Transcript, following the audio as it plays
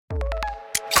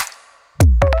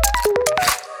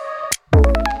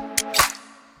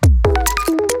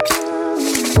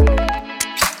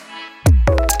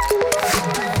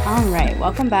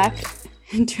welcome back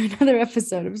to another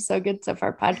episode of So Good So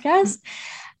Far podcast.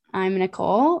 I'm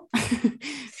Nicole.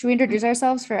 Should we introduce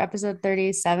ourselves for episode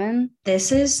 37?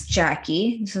 This is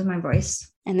Jackie. This is my voice.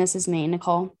 And this is me,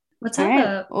 Nicole. What's All up?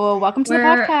 right. Well, welcome to the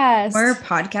podcast. We're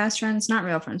podcast friends, not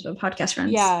real friends, but podcast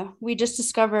friends. Yeah, we just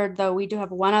discovered, though, we do have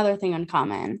one other thing in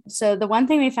common. So the one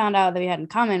thing we found out that we had in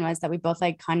common was that we both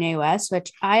like Kanye West,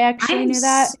 which I actually knew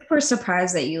that. I'm super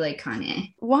surprised that you like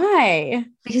Kanye. Why?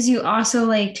 Because you also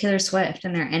like Taylor Swift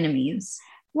and they're enemies.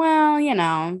 Well,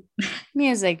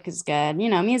 music is good.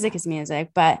 Music is music.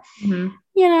 But,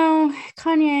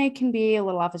 Kanye can be a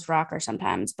little off his rocker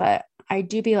sometimes, but I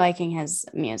do be liking his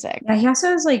music. Yeah, he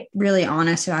also is like really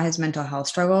honest about his mental health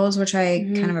struggles, which I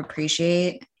kind of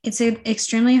appreciate. It's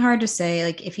extremely hard to say,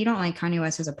 like, if you don't like Kanye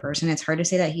West as a person, it's hard to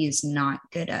say that he's not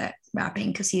good at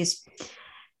rapping because he's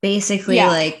basically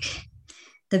like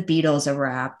the Beatles of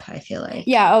rap, I feel like.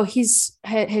 Yeah. Oh, his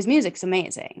music's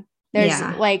amazing. There's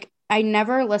I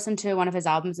never listened to one of his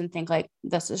albums and think like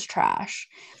this is trash.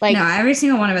 Like, no, every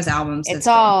single one of his albums. It's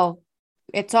all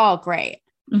great.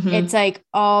 Mm-hmm. It's like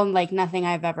all like nothing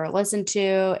I've ever listened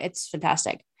to. It's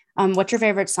fantastic. What's your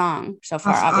favorite song so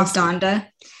far? Off Donda.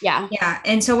 Yeah. Yeah.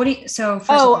 And so this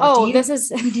is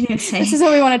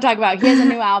what we want to talk about. He has a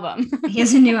new album. He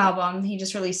has a new album. He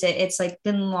just released it. It's like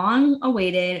been long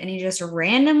awaited and he just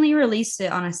randomly released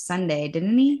it on a Sunday,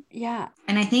 didn't he? Yeah.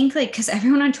 And I think like, cause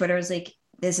everyone on Twitter was like,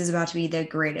 this is about to be the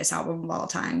greatest album of all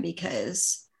time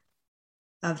because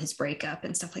of his breakup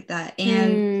and stuff like that.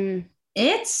 And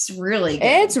it's really good.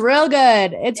 It's real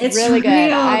good. It's really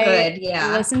good.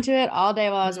 I listened to it all day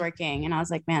while I was working and I was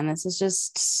like, man, this is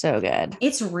just so good.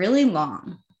 It's really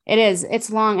long. It is. It's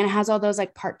long and it has all those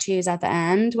like part twos at the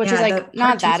end, which is like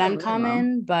not that uncommon,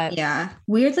 really but yeah.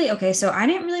 Weirdly, okay, so I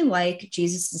didn't really like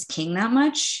Jesus is King that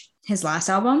much, his last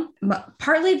album, but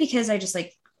partly because I just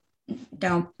like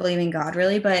don't believe in God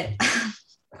really, but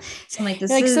so I'm like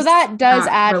this is so that does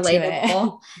add relatable. To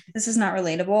it. This is not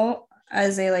relatable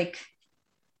as a like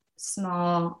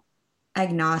small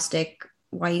agnostic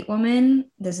white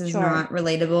woman. This is not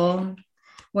relatable,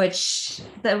 which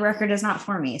the record is not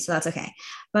for me, so that's okay.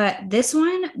 But this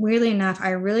one, weirdly enough,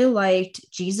 I really liked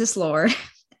Jesus Lord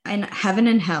and Heaven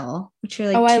and Hell, which are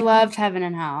like I loved Heaven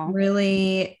and Hell.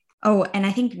 Really. Oh, and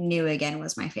I think New Again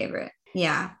was my favorite.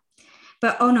 Yeah.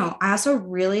 But I also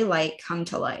really like Come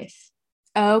to Life.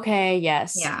 Okay,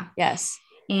 yes. Yeah. Yes.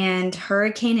 And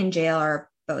Hurricane and Jail are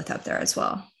both up there as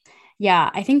well.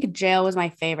 Yeah, I think Jail was my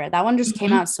favorite. That one just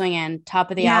came out swinging, top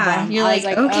of the album. You're like,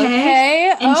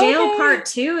 okay. And Jail Part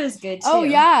 2 is good too. Oh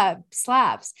yeah,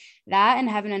 slaps. That and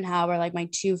Heaven and Hell were like my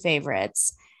two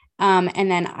favorites.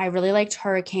 And then I really liked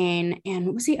Hurricane. And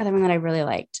what was the other one that I really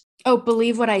liked? Oh,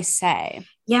 Believe What I Say.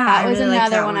 Yeah, that was really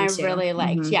another one I really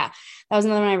liked. Mm-hmm. Yeah, that was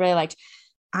another one I really liked.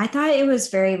 I thought it was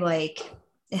very like,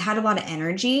 it had a lot of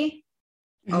energy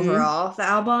overall, the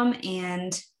album.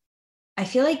 And I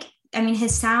feel like, I mean,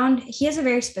 his sound, he has a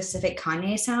very specific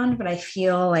Kanye sound, but I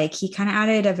feel like he kind of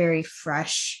added a very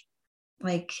fresh,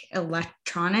 like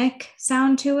electronic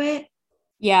sound to it.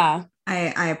 Yeah.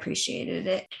 I appreciated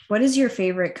it. What is your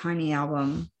favorite Kanye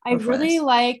album? I really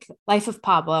like Life of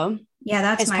Pablo. Yeah,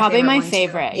 that's probably my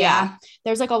favorite. Too. Yeah.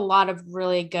 There's like a lot of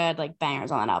really good like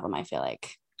bangers on that album, I feel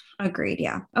like. Agreed.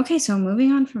 Yeah. Okay. So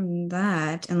moving on from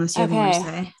that, unless you have more to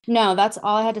say. No, that's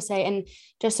all I had to say. And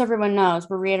just so everyone knows,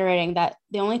 we're reiterating that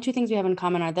the only two things we have in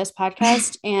common are this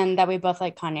podcast and that we both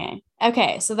like Kanye.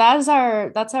 Okay. So that's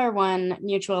our one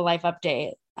mutual life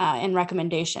update and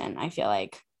recommendation, I feel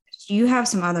like. You have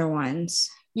some other ones.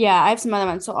 Yeah, I have some other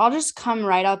ones. So I'll just come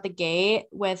right out the gate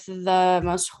with the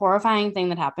most horrifying thing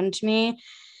that happened to me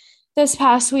this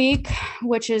past week,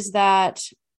 which is that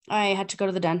I had to go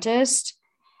to the dentist.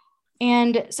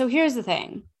 And so here's the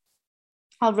thing.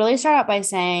 I'll start out by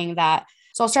saying that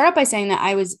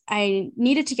I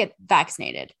needed to get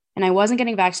vaccinated and I wasn't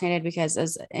getting vaccinated because,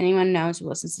 as anyone knows who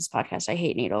listens to this podcast, I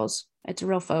hate needles. It's a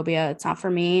real phobia. It's not for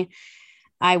me.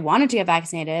 I wanted to get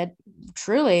vaccinated,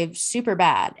 truly super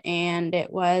bad. And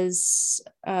it was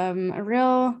a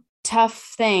real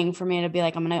tough thing for me to be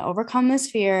like, I'm going to overcome this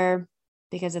fear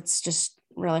because it's just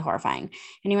really horrifying.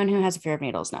 Anyone who has a fear of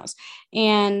needles knows.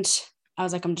 And I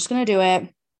was like, I'm just going to do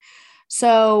it.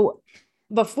 So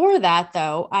before that,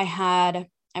 though, I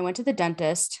went to the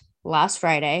dentist last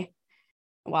Friday.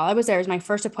 While I was there, it was my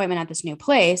first appointment at this new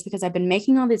place because I've been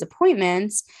making all these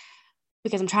appointments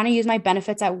because I'm trying to use my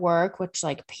benefits at work, which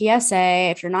like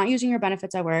PSA, if you're not using your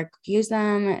benefits at work, use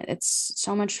them. It's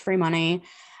so much free money.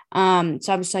 So I'm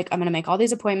just like, I'm going to make all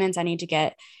these appointments. I need to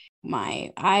get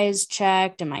my eyes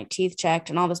checked and my teeth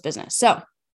checked and all this business. So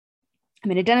I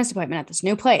made a dentist appointment at this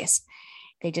new place.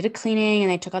 they did a cleaning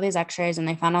and they took all these x-rays and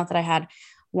they found out that I had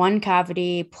one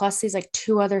cavity plus these like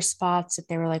 2 other spots that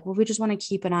they were like, well, we just want to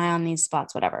keep an eye on these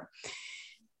spots, whatever.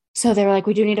 So they were like,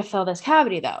 we do need to fill this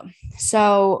cavity though.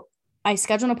 So I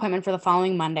scheduled an appointment for the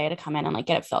following Monday to come in and like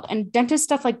get it filled. And dentist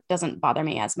stuff like doesn't bother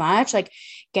me as much, like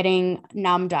getting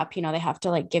numbed up, they have to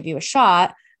like give you a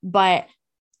shot, but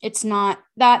it's not,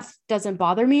 that doesn't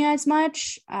bother me as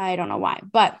much. I don't know why,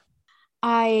 but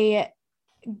I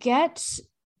get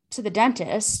to the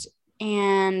dentist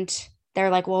and they're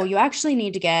like, well, you actually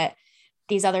need to get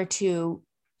these other 2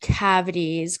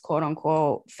 cavities, quote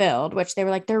unquote, filled, which they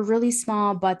were like, they're really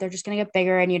small, but they're just going to get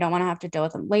bigger and you don't want to have to deal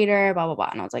with them later, blah, blah, blah.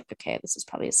 And I was like, okay, this is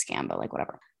probably a scam, but like,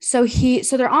 whatever. So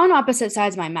they're on opposite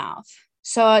sides of my mouth.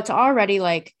 So it's already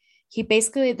like,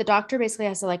 the doctor basically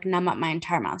has to like numb up my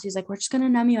entire mouth. He's like, we're just going to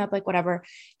numb you up, like whatever.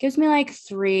 Gives me like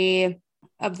 3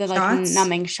 of the like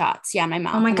numbing shots. Yeah, my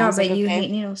mouth. Oh my God, but you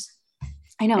hate needles.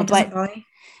 I know, but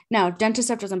no, dentist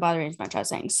stuff doesn't bother me as much, I was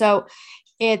saying. So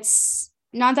it's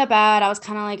not that bad. I was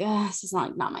kind of like, this is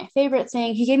not my favorite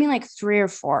thing. He gave me like 3 or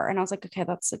 4 and I was like, okay,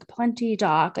 that's like plenty,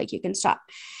 doc, like you can stop.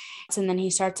 And then he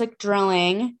starts like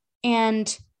drilling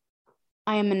and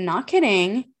I am not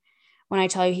kidding when I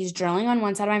tell you he's drilling on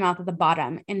one side of my mouth at the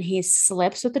bottom and he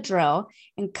slips with the drill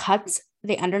and cuts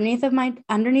the underneath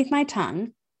my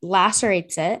tongue,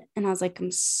 lacerates it. And I was like,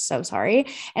 I'm so sorry.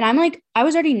 And I'm like, I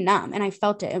was already numb and I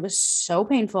felt it. It was so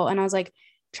painful. And I was like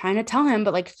trying to tell him,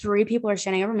 but like 3 people are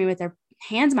standing over me with their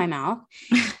hands in my mouth.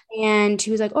 And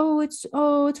he was like, oh,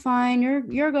 it's fine.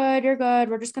 You're good.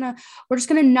 We're just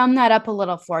gonna numb that up a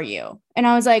little for you. And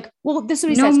I was like, well, this is what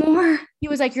he says. More. He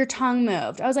was like, your tongue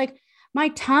moved. I was like, my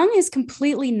tongue is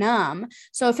completely numb.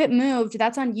 So if it moved,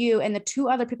 that's on you. And the 2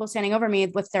 other people standing over me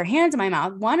with their hands in my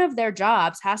mouth, one of their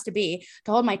jobs has to be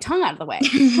to hold my tongue out of the way.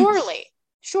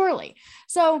 Surely.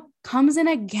 So comes in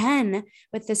again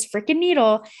with this freaking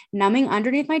needle, numbing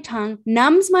underneath my tongue,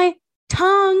 numbs my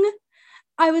tongue.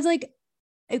 I was like,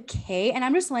 okay. And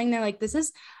I'm just laying there like, this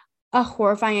is a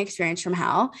horrifying experience from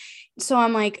hell. So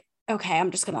I'm like, okay,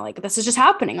 I'm just going to like, this is just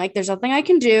happening. Like, there's nothing I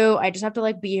can do. I just have to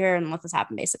like be here and let this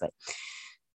happen basically.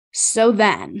 So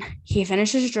then he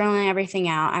finishes drilling everything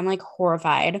out. I'm like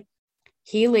horrified.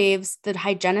 He leaves. The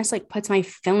hygienist like puts my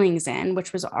fillings in,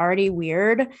 which was already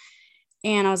weird.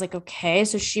 And I was like, okay.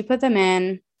 So she put them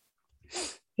in.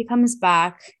 He comes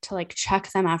back to like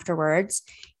check them afterwards.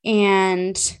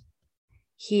 And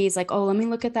he's like, oh, let me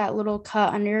look at that little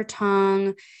cut under your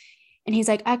tongue. And he's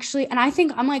like, actually, and I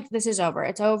think I'm like, this is over.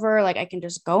 It's over. Like, I can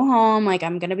just go home. Like,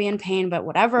 I'm going to be in pain, but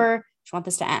whatever. Just want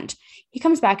this to end. He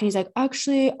comes back and he's like,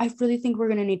 actually, I really think we're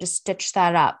going to need to stitch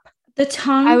that up. The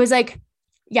tongue? I was like,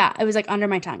 yeah, it was like under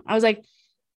my tongue. I was like,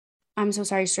 I'm so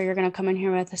sorry, sir. You're going to come in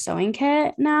here with a sewing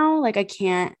kit now. Like, I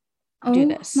can't do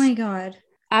this. Oh my God.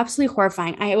 Absolutely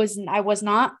horrifying. I was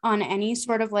not on any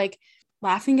sort of like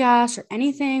laughing gas or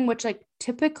anything, which like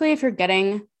typically if you're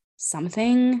getting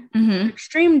something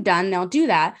extreme done, they'll do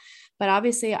that. But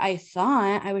obviously I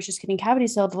thought I was just getting cavity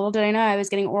sealed. Little did I know I was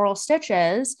getting oral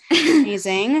stitches.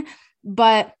 Amazing.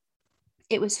 But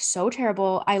it was so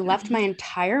terrible. I left my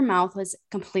entire mouth was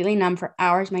completely numb for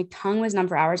hours. My tongue was numb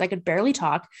for hours. I could barely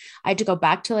talk. I had to go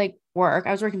back to like work.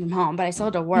 I was working from home, but I still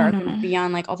had to work and be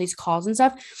on like all these calls and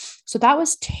stuff. So that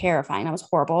was terrifying. That was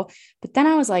horrible. But then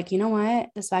I was like, you know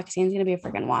what? This vaccine is going to be a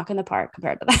freaking walk in the park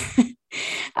compared to that.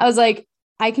 I was like,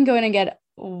 I can go in and get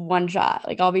 1 shot.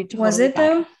 Like I'll be totally Was it fine.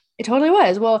 though? It totally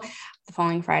was. Well, the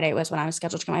following Friday was when I was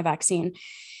scheduled to get my vaccine.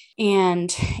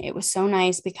 And it was so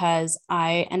nice because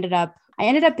I ended up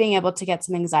being able to get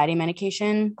some anxiety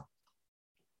medication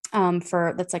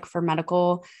for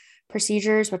medical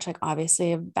procedures, which like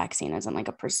obviously a vaccine isn't like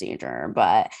a procedure,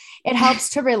 but it helps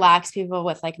to relax people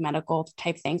with like medical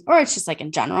type things, or it's just like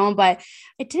in general. But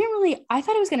I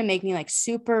thought it was going to make me like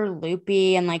super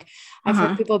loopy. And like, I've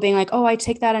heard people being like, oh, I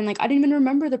take that. And like, I didn't even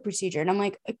remember the procedure. And I'm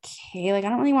like, okay, like, I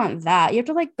don't really want that. You have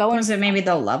to like go. Was it maybe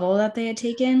the level that they had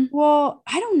taken? Well,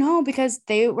 I don't know, because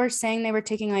they were saying they were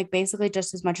taking like basically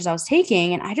just as much as I was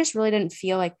taking. And I just really didn't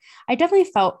feel like, I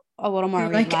definitely felt a little more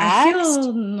relaxed. I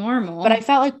feel normal, but I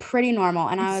felt like pretty normal.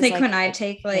 And I was like when I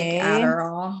take like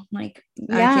Adderall, like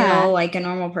I feel like a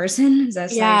normal person. Is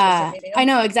that I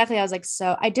know exactly. I was like,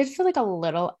 so I did feel like a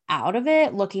little out of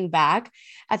it looking back.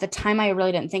 At the time, I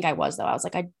really didn't think I was though. I was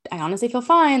like, I honestly feel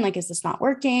fine. Like, is this not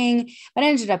working? But it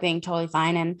ended up being totally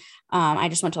fine. And I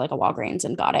just went to like a Walgreens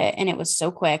and got it. And it was so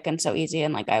quick and so easy.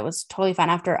 And like, I was totally fine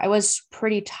after. I was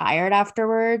pretty tired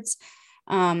afterwards.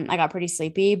 I got pretty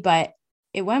sleepy, but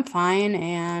it went fine.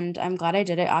 And I'm glad I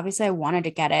did it. Obviously I wanted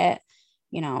to get it,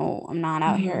 I'm not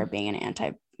out here being an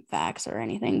anti-vax or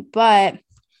anything, but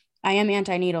I am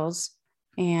anti-needles.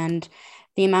 And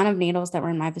the amount of needles that were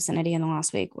in my vicinity in the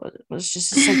last week was just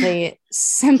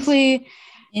simply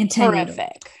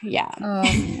horrific. Yeah. Oh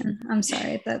man, I'm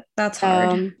sorry. That's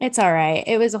hard. It's all right.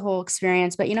 It was a whole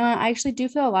experience, but you know what? I actually do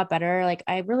feel a lot better. Like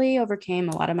I really overcame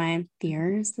a lot of my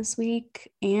fears this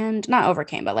week, and not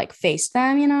overcame, but like faced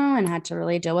them, and had to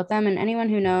really deal with them. And anyone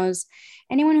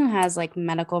who has like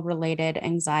medical related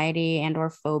anxiety and or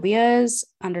phobias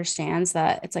understands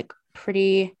that it's like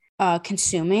pretty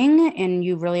consuming, and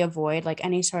you really avoid like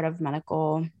any sort of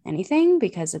medical anything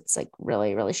because it's like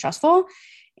really, really stressful.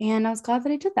 And I was glad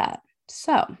that I did that.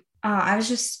 So I was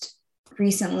just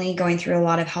recently going through a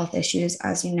lot of health issues,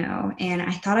 as you know, and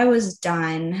I thought I was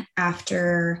done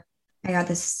after I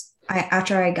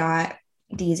got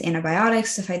these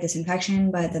antibiotics to fight this infection,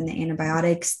 but then the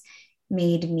antibiotics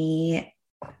made me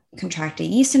contract a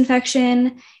yeast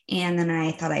infection. And then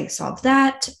I thought I solved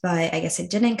that, but I guess it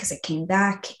didn't because it came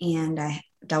back and I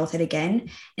dealt with it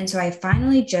again. And so I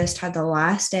finally just had the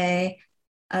last day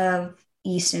of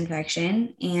yeast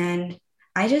infection. And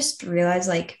I just realized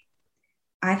like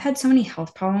I've had so many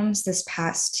health problems this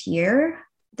past year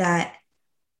that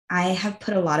I have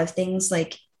put a lot of things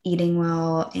like eating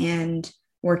well and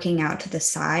working out to the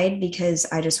side because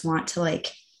I just want to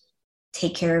like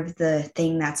take care of the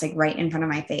thing that's like right in front of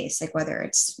my face, like whether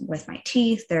it's with my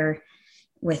teeth or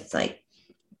with like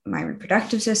my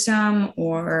reproductive system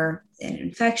or an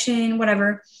infection,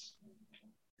 whatever.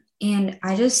 And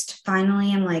I just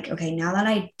finally am like, okay, now that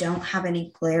I don't have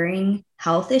any glaring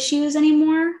health issues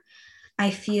anymore, I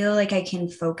feel like I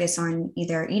can focus on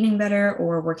either eating better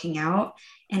or working out.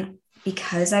 And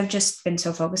because I've just been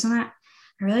so focused on that,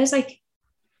 I realized like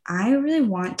I really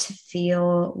want to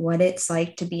feel what it's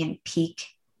like to be in peak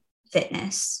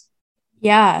fitness.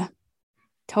 yeah,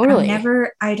 totally.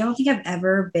 I don't think I've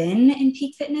ever been in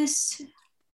peak fitness,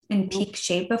 in peak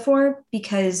shape before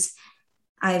because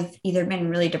I've either been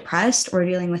really depressed or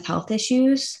dealing with health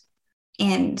issues.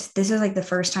 And this is like the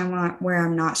first time where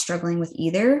I'm not struggling with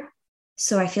either.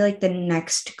 So I feel like the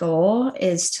next goal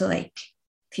is to like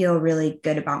feel really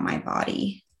good about my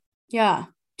body. Yeah,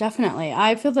 definitely.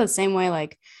 I feel the same way.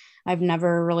 Like I've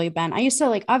never really been, I used to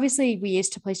like, obviously we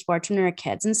used to play sports when we were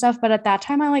kids and stuff, but at that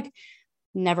time I like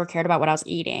never cared about what I was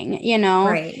eating,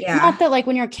 Right. Yeah. Not that like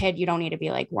when you're a kid, you don't need to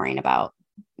be like worrying about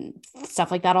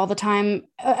stuff like that all the time,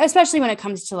 especially when it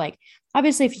comes to like,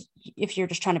 obviously if you're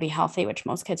just trying to be healthy, which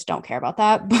most kids don't care about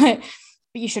that, but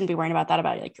you shouldn't be worrying about that,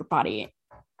 about like your body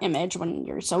image when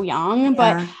you're so young. Yeah.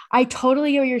 But I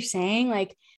totally get what you're saying.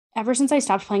 Like ever since I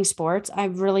stopped playing sports,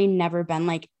 I've really never been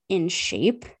like in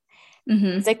shape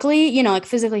physically, like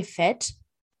physically fit.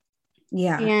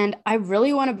 Yeah. And I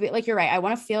really want to be like, you're right. I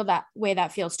want to feel that way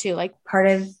that feels too. Like part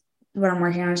of what I'm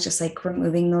working on is just like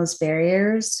removing those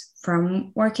barriers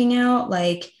from working out.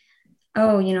 Like,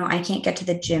 oh, I can't get to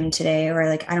the gym today, or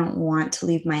like, I don't want to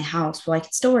leave my house. Well, I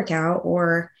can still work out,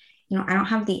 or, I don't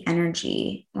have the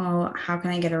energy. Well, how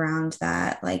can I get around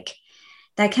that? Like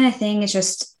that kind of thing is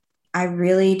just, I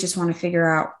really just want to figure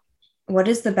out what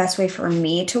is the best way for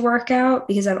me to work out,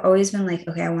 because I've always been like,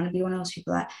 okay, I want to be one of those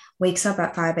people that wakes up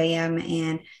at 5 a.m.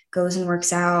 and goes and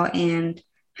works out and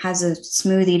has a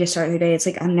smoothie to start the day. It's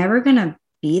like, I'm never going to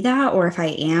be that. Or if I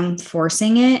am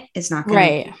forcing it, it's not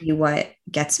going to be what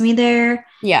gets me there.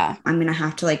 Yeah. I'm going to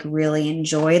have to like really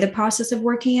enjoy the process of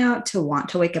working out to want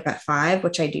to wake up at 5,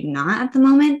 which I do not at the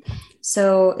moment.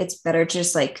 So it's better to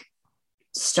just like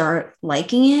start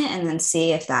liking it and then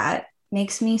see if that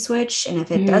makes me switch. And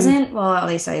if it doesn't, well, at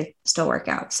least I still work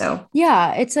out. So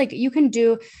yeah, it's like you can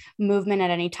do movement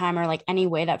at any time or like any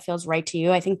way that feels right to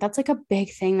you. I think that's like a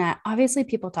big thing that obviously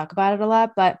people talk about it a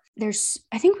lot, but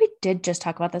I think we did just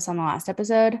talk about this on the last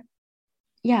episode.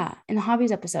 Yeah, in the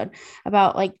hobbies episode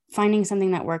about like finding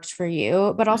something that works for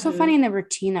you, but also finding the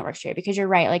routine that works for you, because you're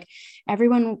right. Like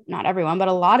not everyone, but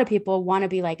a lot of people want to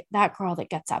be like that girl that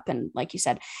gets up and, like you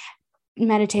said,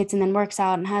 meditates and then works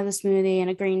out and has a smoothie and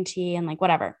a green tea and like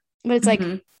whatever. But it's like,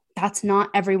 that's not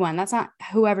everyone. That's not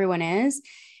who everyone is.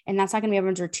 And that's not going to be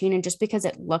everyone's routine. And just because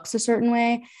it looks a certain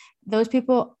way, those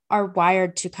people are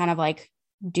wired to kind of like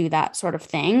do that sort of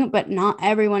thing, but not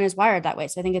everyone is wired that way.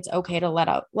 So I think it's okay to let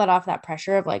off that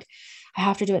pressure of like, I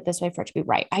have to do it this way for it to be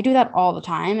right. I do that all the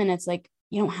time. And it's like,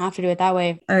 you don't have to do it that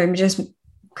way. Or it just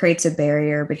creates a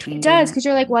barrier between. It does. Cause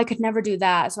you're like, well, I could never do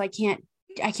that. So I can't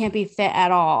be fit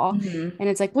at all. And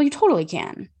it's like, well, you totally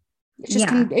can. It's just,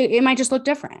 it might just look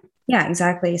different. Yeah,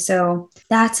 exactly. So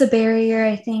that's a barrier,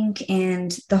 I think.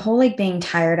 And the whole like being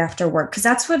tired after work, because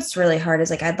that's what's really hard, is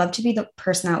like, I'd love to be the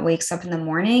person that wakes up in the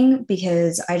morning,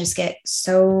 because I just get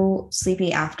so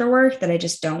sleepy after work that I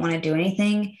just don't want to do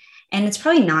anything. And it's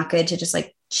probably not good to just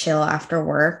like chill after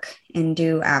work and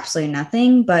do absolutely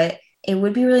nothing. But it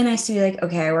would be really nice to be like,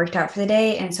 okay, I worked out for the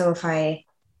day. And so if I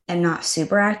am not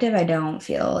super active, I don't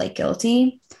feel like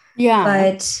guilty. Yeah.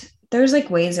 But there's like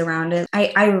ways around it.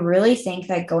 I really think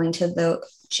that going to the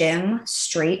gym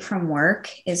straight from work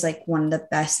is like one of the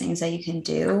best things that you can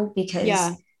do, because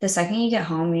Yeah. the second you get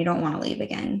home, you don't want to leave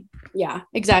again. Yeah,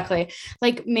 exactly.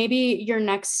 Like maybe your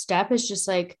next step is just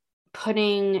like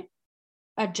putting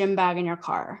a gym bag in your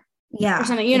car or Yeah,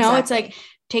 something, it's exactly. like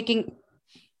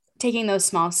taking those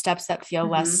small steps that feel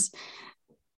Mm-hmm. less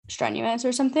strenuous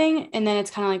or something. And then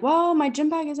it's kind of like, well, my gym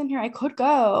bag is in here. I could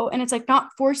go. And it's like not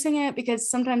forcing it, because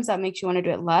sometimes that makes you want to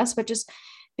do it less, but just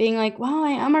being like, well,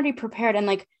 I am already prepared. And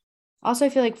like, also, I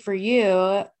feel like for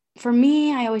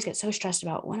me, I always get so stressed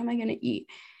about when am I going to eat?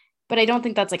 But I don't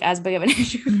think that's like as big of an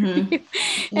issue for Mm-hmm. you.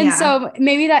 And Yeah. so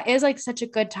maybe that is like such a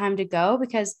good time to go,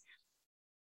 because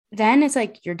then it's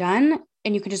like you're done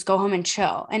and you can just go home and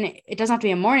chill. And it doesn't have to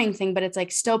be a morning thing, but it's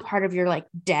like still part of your like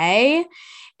day.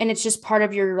 And it's just part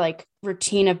of your like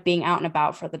routine of being out and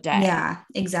about for the day. Yeah,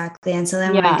 exactly. And so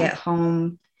then when I Yeah. get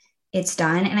home, it's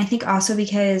done. And I think also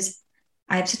because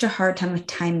I have such a hard time with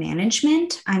time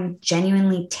management, I'm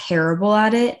genuinely terrible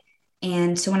at it.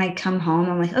 And so when I come home,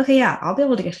 I'm like, okay, yeah, I'll be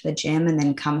able to get to the gym and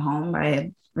then come home by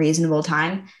a reasonable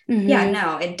time. Yeah, Mm-hmm.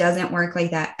 no, it doesn't work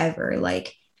like that ever.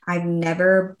 Like, I've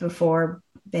never before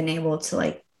been able to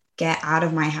like get out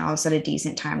of my house at a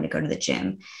decent time to go to the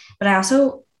gym. But I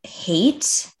also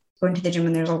hate going to the gym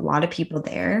when there's a lot of people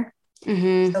there.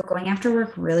 Mm-hmm. So going after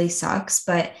work really sucks,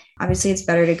 but obviously it's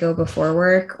better to go before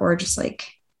work or just like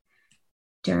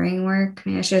during work.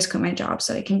 Maybe I should just quit my job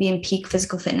so I can be in peak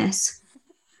physical fitness.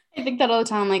 I think that all the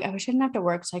time. I'm like, I wish I didn't have to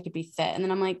work so I could be fit. And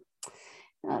then I'm like,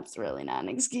 that's really not an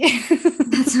excuse.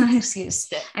 That's not an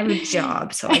excuse. I have a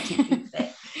job, so I can't be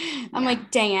fit. I'm Yeah.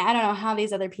 like, dang it. I don't know how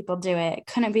these other people do it.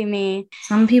 Couldn't be me.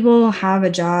 Some people have a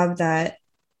job that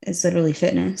is literally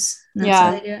fitness. And that's how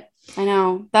Yeah, they do it. I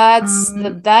know. That's the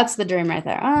Um, that's the dream right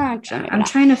there. Actually, yeah, maybe I'm not.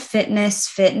 trying to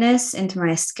fitness into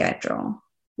my schedule.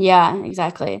 Yeah,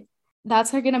 exactly.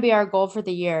 That's going to be our goal for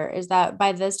the year, is that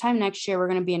by this time next year, we're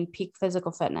going to be in peak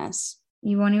physical fitness.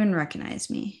 You won't even recognize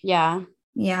me. Yeah.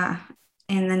 Yeah.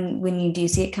 And then when you do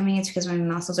see it coming, it's because my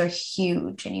muscles are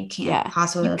huge and you can't Yeah.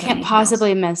 possibly You look at can't anything else.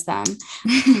 possibly miss them.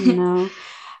 No.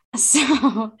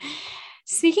 So,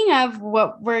 speaking of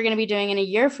what we're going to be doing in a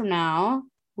year from now,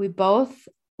 we both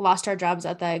lost our jobs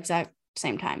at the exact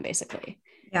same time, basically.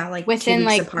 Yeah, like two Within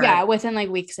weeks like, yeah, apart. within like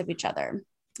weeks of each other,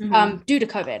 Mm-hmm. due to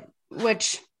COVID,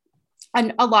 which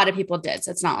a lot of people did.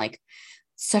 So it's not like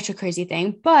such a crazy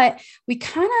thing, but we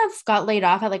kind of got laid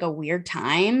off at like a weird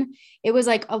time. It was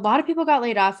like a lot of people got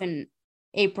laid off in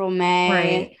April, May,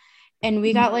 Right. and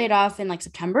we got Mm-hmm. laid off in like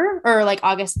September, or like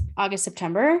August,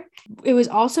 September. It was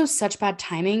also such bad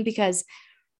timing, because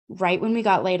right when we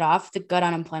got laid off, the good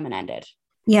unemployment ended.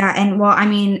 Yeah. And well, I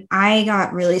mean, I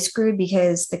got really screwed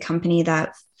because the company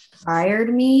that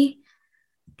fired me,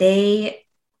 they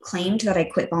claimed that I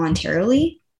quit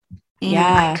voluntarily and I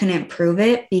Yeah. couldn't prove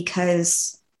it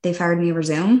because they fired me over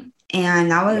Zoom.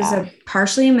 And that was Yeah. a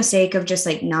partially a mistake of just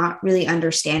like not really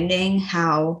understanding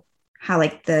how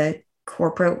like the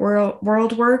corporate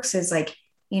world works is like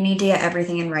you need to get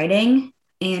everything in writing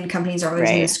and companies are always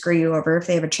going to Right. screw you over if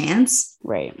they have a chance.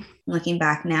 Right. Looking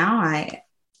back now, I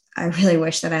really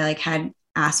wish that I like had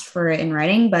asked for it in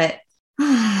writing, but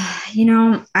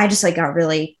I just like got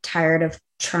really tired of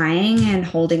trying and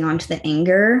holding on to the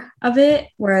anger of it.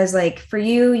 Whereas like for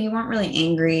you, you weren't really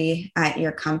angry at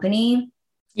your company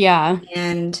Yeah.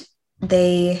 and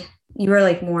you were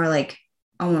like more like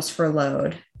almost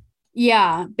furloughed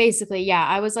Yeah. Basically. Yeah.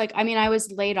 I was like, I mean, I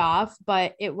was laid off,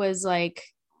 but it was like,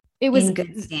 it was, in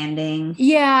good standing.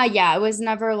 yeah. Yeah. It was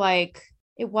never like,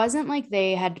 it wasn't like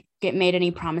they had made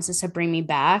any promises to bring me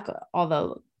back,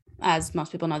 although as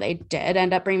most people know, they did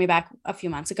end up bringing me back a few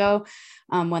months ago,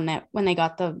 when they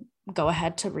got the go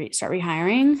ahead to start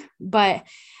rehiring. But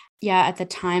yeah, at the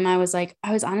time I was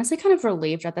honestly kind of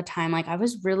relieved at the time. Like I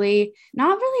was really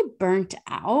not really burnt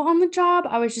out on the job.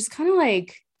 I was just kind of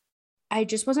like, I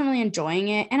just wasn't really enjoying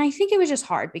it. And I think it was just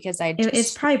hard because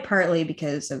It's probably partly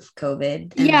because of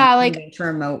COVID and yeah, like, moving to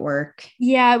remote work.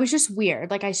 yeah, it was just weird.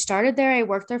 Like I started there, I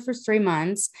worked there for 3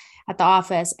 months at the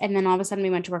office, and then all of a sudden we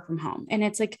went to work from home. And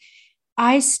it's like,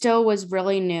 I still was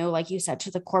really new, like you said,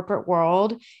 to the corporate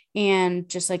world and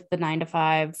just like the 9 to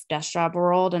 5 desk job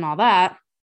world and all that.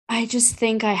 I just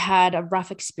think I had a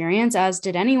rough experience, as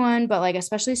did anyone, but like,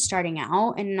 especially starting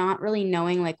out and not really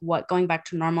knowing like what going back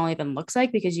to normal even looks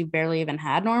like, because you barely even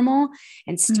had normal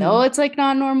and still Mhm. it's like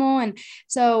not normal. And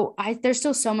so there's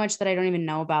still so much that I don't even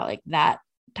know about like that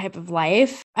type of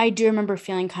life. I do remember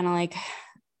feeling kind of like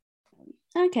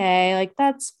okay, like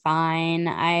that's fine.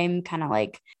 I'm kind of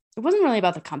like, it wasn't really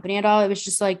about the company at all. It was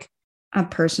just like, A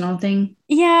personal thing.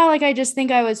 yeah, like I just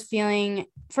think I was feeling,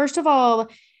 first of all,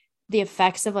 the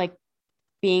effects of like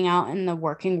being out in the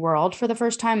working world for the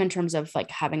first time in terms of like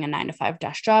having a 9 to 5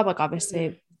 desk job. Like, Mhm.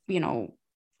 obviously, you know,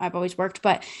 I've always worked,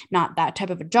 but not that type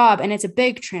of a job. And it's a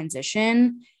big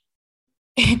transition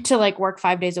to like work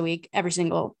 5 days a week every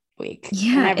single week. And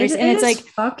Yeah, it it's is like,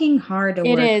 fucking hard to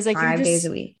it work is like, you're 5 days a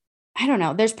just, week. I don't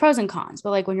know, there's pros and cons,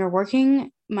 but like when you're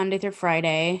working Monday through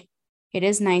Friday, it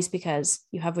is nice because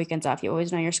you have weekends off. You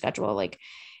always know your schedule. Like,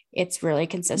 it's really You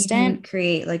can consistent.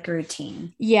 create like a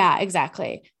routine. Yeah,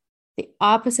 exactly. The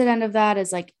opposite end of that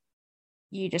is like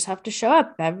you just have to show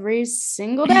up every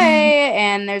single day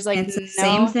and there's like It's the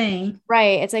same no thing.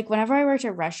 right. It's like whenever I worked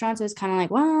at restaurants, it was kind of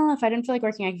like, well, if I didn't feel like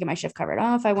working, I could get my shift covered.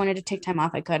 Oh, if I wanted to take time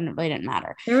off, I could, and it really didn't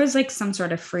matter. There was like some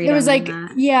sort of There was freedom in like,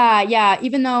 that. yeah,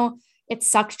 even though it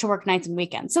sucked to work nights and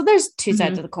weekends. So there's two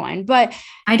sides of Mhm. the coin. But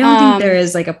I don't think there um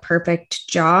is like a perfect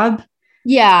job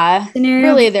yeah, scenario.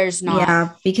 really there's not. Yeah,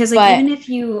 because like But even if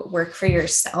you work for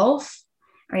yourself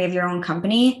or you have your own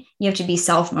company, you have to be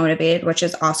self motivated, which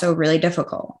is also really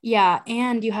difficult. yeah,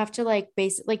 and you have to like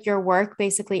like your work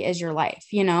basically is your life.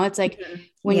 It's like Mhm.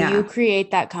 when you Yeah.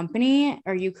 create that company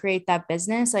or you create that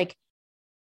business, like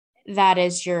that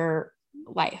is your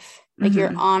life. Like you're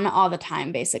Hmm. on all the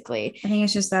time, basically. I think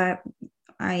it's just that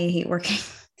I hate working.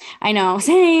 I know,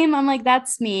 same. I'm like,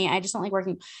 that's me. I just don't like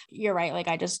working. You're right. Like,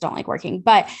 I just don't like working.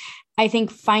 But I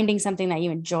think finding something that you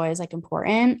enjoy is like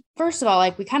important. First of all,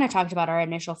 like we kind of talked about our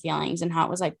initial feelings and how it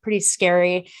was like pretty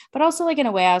scary, but also like in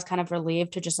a way, I was kind of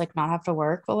relieved to just like not have to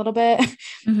work a little bit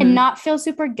and Hmm. not feel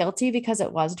super guilty because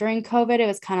it was during COVID. It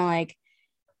was kind of like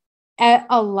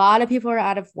a lot of people are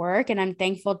out of work. And I'm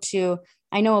thankful to,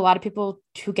 I know a lot of people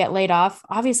who get laid off.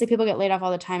 Obviously, people get laid off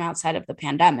all the time outside of the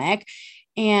pandemic.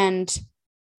 And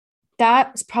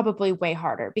that's probably way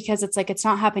harder because it's like it's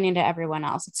not happening to everyone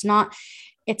else.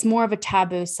 It's more of a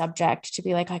taboo subject to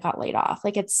be like, I got laid off.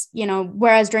 Like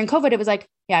whereas during COVID, it was like,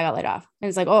 yeah, I got laid off. And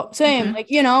it's like, oh, same. Hmm.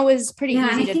 Like, it was pretty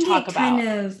Yeah, and easy to talk about.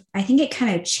 I think it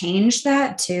kind of changed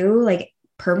that too, like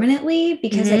permanently,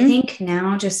 because I Mm-hmm. think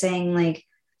now just saying like,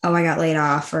 oh, I got laid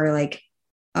off or like,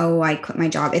 oh, I quit my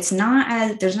job, there's not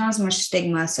as much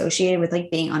stigma associated with like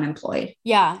being unemployed.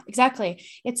 Yeah, exactly.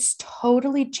 It's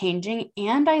totally changing.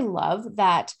 And I love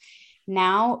that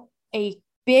now a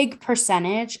big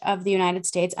percentage of the United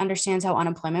States understands how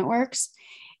unemployment works.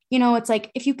 It's like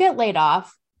if you get laid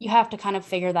off, you have to kind of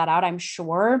figure that out, I'm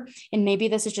sure. And maybe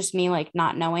this is just me like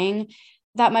not knowing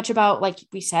that much about, like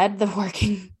we said, the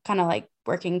working kind of like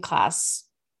working class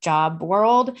job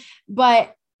world.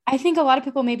 But I think a lot of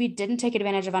people maybe didn't take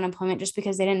advantage of unemployment just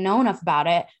because they didn't know enough about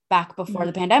it back before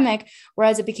the Mhm. pandemic,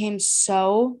 whereas it became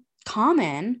so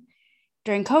common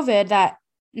during COVID that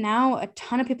now a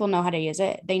ton of people know how to use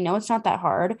it. They know it's not that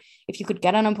hard. If you could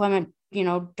get unemployment,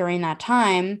 during that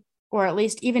time, or at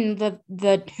least even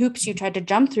the hoops you tried to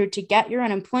jump through to get your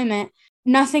unemployment,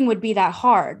 nothing would be that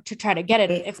hard to try to get it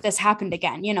Right. if this happened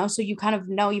again. So you kind of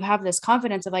know you have this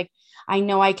confidence of like, I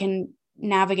know I can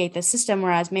navigate the system,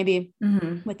 whereas maybe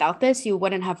Hmm. without this you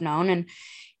wouldn't have known.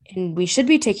 And we should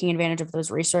be taking advantage of those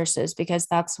resources because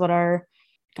that's what our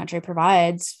country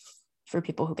provides for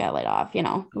people who get laid off,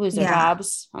 who lose their Yeah,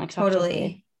 jobs unexpectedly.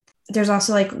 totally. There's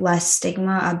also like less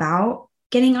stigma about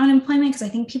getting unemployment because I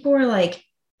think people were like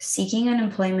seeking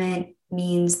unemployment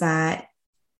means that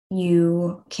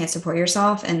you can't support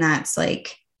yourself and that's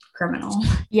like criminal.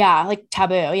 Yeah, like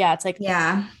taboo. Yeah, it's like,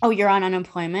 Yeah. oh, you're on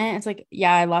unemployment. It's like,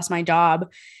 yeah, I lost my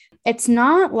job. It's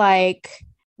not like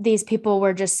these people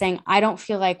were just saying, I don't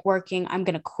feel like working, I'm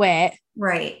going to quit.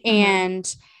 Right. Hmm.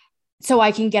 And so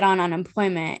I can get on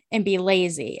unemployment and be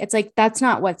lazy. It's like, that's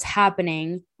not what's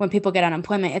happening when people get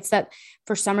unemployment. It's that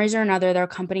for some reason or another, their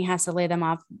company has to lay them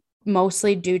off,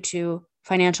 mostly due to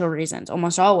financial reasons,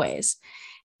 almost always.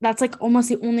 That's like almost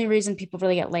the only reason people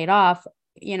really get laid off,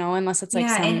 unless it's like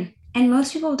Yeah, some, and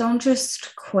most people don't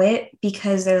just quit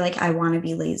because they're like I want to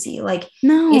be lazy. Like if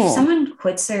no. someone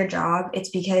quits their job, it's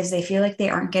because they feel like they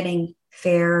aren't getting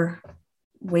fair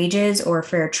wages or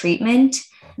fair treatment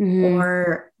Mm-hmm.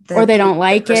 or Or they don't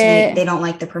like they it. don't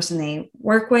like the person they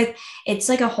work with. It's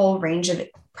like a whole range of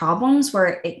problems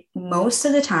where it most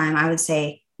of the time I would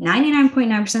say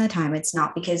 99.9% of the time it's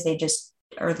not because they just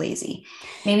are lazy.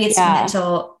 Maybe it's Yeah.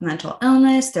 mental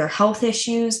illness, their health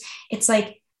issues. It's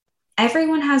like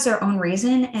everyone has their own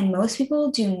reason and most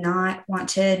people do not want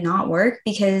to not work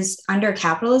because under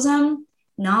capitalism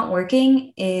not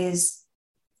working is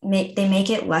they make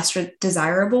it less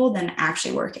desirable than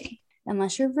actually working,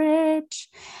 Unless you're rich.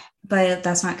 but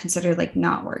that's not considered like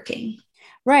not working.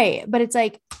 Right. But it's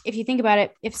like, if you think about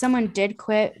it, if someone did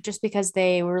quit just because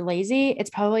they were lazy, it's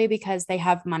probably because they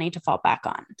have money to fall back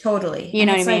on. Totally. You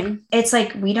know what I mean? It's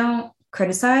like we don't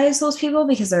criticize those people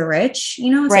because they're rich.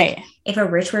 You know, it's right. like if a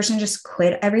rich person just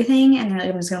quit everything and they're like,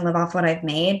 I'm just going to live off what I've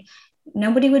made,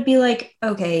 nobody would be like,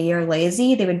 okay, you're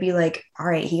lazy. They would be like, all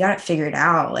right, he got it figured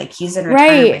out. Like he's in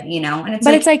retirement, you know? And it's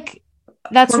but it's like,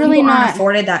 that's really not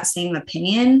afforded that same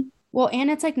opinion. Well, and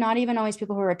it's like not even always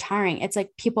people who are retiring. It's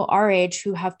like people our age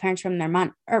who have parents from their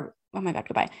money, or oh my God,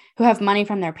 goodbye, who have money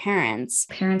from their parents.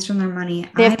 Parents from their money.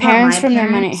 They have parents from their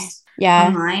money. Yeah.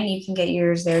 Online, you can get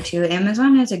yours there too.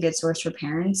 Amazon is a good source for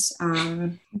parents.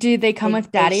 Do they come with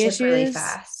daddy issues? Really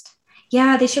fast.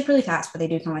 Yeah, they ship really fast, but they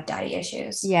do come with daddy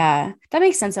issues. Yeah, that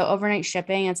makes sense. So overnight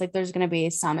shipping, it's like there's going to be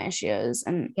some issues,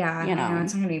 and yeah, you know,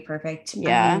 it's not going to be perfect.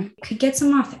 Yeah, you could get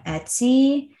some off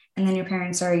Etsy. And then your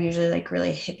parents are usually like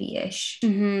really hippie-ish.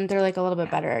 Mm-hmm. They're like a little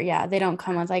bit better. Yeah. They don't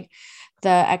come with like the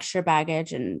extra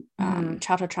baggage and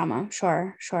childhood trauma.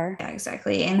 Sure. Yeah,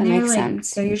 exactly. And that makes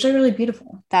sense. They're usually really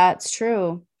beautiful. That's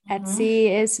true.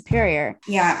 Etsy is superior.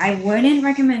 Yeah. I wouldn't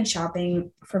recommend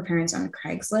shopping for parents on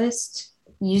Craigslist.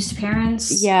 Used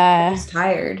parents. Yeah. They're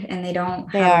tired and they don't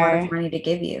have a lot of money to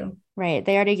give you. Right.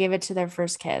 They already gave it to their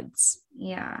first kids.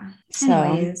 Yeah. So.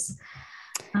 Anyways.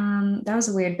 That was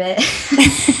a weird bit.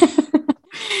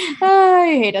 Oh,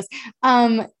 I hate us.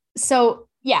 So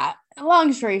yeah,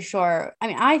 long story short, I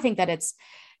mean, I think that it's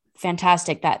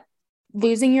fantastic that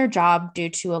losing your job due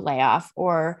to a layoff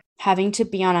or having to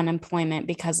be on unemployment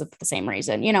because of the same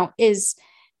reason, you know,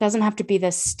 doesn't have to be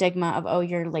this stigma of, oh,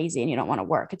 you're lazy and you don't want to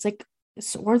work. It's like,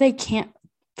 or they can't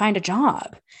find a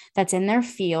job that's in their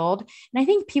field. And I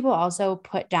think people also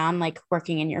put down like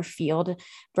working in your field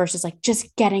versus like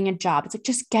just getting a job. It's like,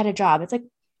 just get a job. It's like,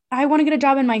 I want to get a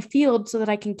job in my field so that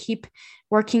I can keep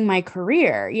working my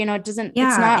career. You know, it's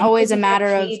not always a matter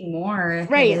of more if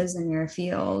it is in your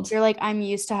field. You're like, I'm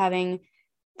used to having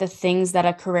the things that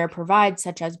a career provides,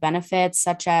 such as benefits,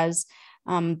 such as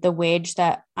the wage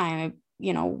that I,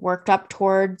 you know, worked up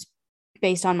towards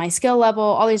based on my skill level,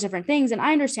 all these different things. And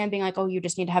I understand being like, oh, you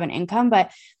just need to have an income,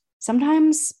 but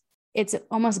sometimes it's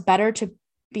almost better to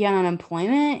be on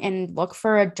unemployment and look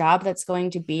for a job that's going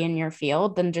to be in your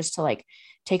field than just to like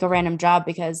take a random job,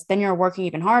 because then you're working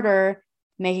even harder,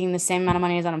 making the same amount of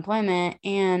money as unemployment,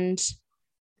 and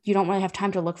you don't really have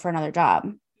time to look for another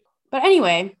job. But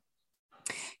anyway,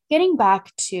 getting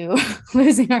back to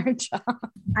losing our job.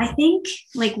 I think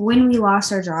like when we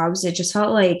lost our jobs, it just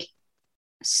felt like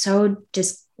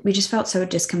we just felt so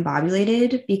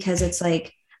discombobulated, because it's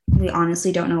like, we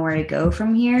honestly don't know where to go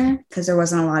from here, because there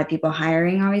wasn't a lot of people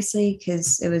hiring, obviously,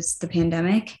 because it was the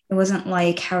pandemic. It wasn't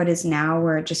like how it is now,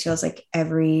 where it just feels like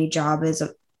every job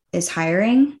is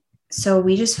hiring. So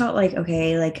we just felt like,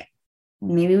 okay, like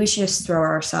maybe we should just throw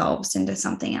ourselves into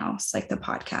something else, like the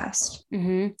podcast.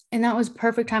 Mm-hmm. And that was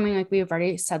perfect timing. Like we've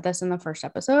already said this in the first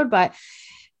episode, but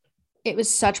it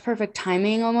was such perfect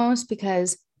timing almost,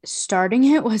 because starting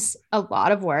it was a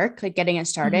lot of work, like getting it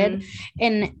started. Mm-hmm.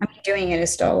 And I mean, doing it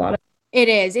is still a lot of it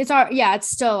is. It's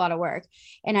still a lot of work.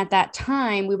 And at that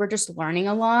time, we were just learning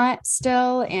a lot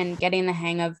still and getting the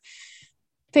hang of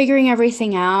figuring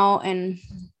everything out and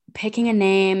picking a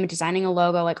name, designing a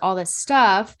logo, like all this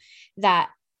stuff that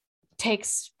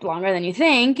takes longer than you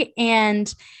think.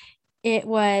 And it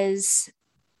was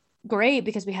great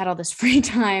because we had all this free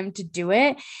time to do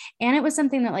it. And it was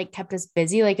something that like kept us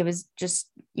busy. Like it was just,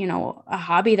 you know, a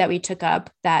hobby that we took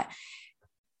up that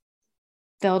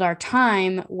filled our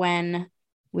time when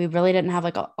we really didn't have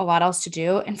like a lot else to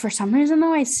do. And for some reason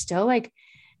though, I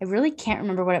really can't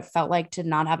remember what it felt like to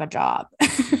not have a job.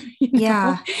 You know?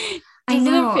 Yeah. I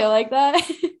know. Doesn't it feel like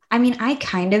that? I mean, I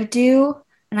kind of do.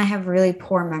 And I have really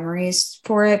poor memories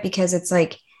for it, because it's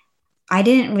like, I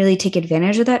didn't really take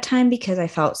advantage of that time because I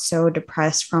felt so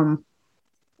depressed from,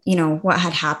 you know, what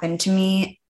had happened to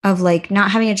me, of like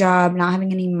not having a job, not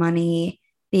having any money,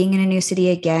 being in a new city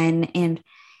again. And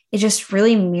it just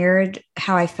really mirrored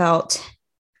how I felt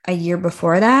a year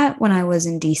before that when I was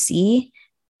in DC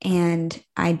and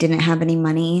I didn't have any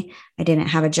money. I didn't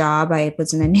have a job. I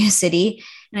was in a new city,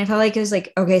 and I felt like it was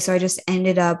like, okay, so I just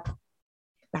ended up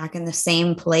back in the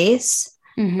same place,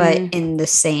 mm-hmm. but in the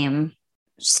same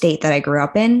state that I grew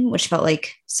up in, which felt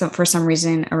like for some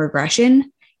reason a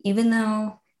regression, even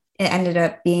though it ended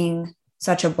up being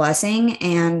such a blessing.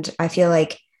 And I feel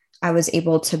like I was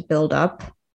able to build up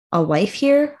a life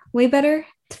here way better,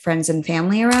 friends and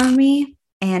family around me,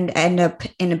 and end up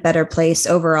in a better place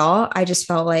overall. I just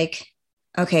felt like,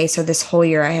 okay, so this whole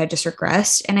year I had just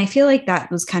regressed. And I feel like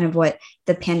that was kind of what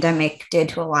the pandemic did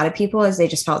to a lot of people, is they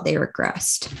just felt they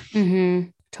regressed. Mm-hmm.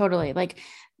 Totally. Like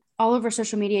all over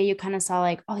social media, you kind of saw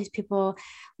like all these people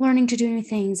learning to do new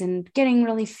things and getting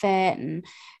really fit and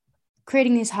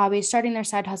creating these hobbies, starting their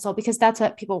side hustle, because that's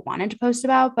what people wanted to post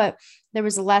about. But there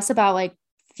was less about like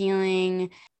feeling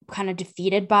kind of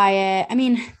defeated by it. I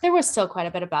mean, there was still quite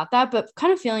a bit about that, but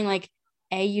kind of feeling like,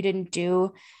 you didn't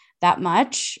do that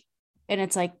much. And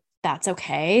it's like, that's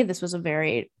okay. This was a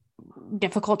very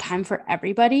difficult time for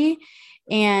everybody.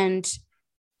 And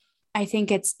I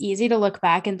think it's easy to look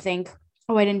back and think,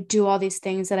 oh, I didn't do all these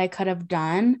things that I could have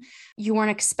done. You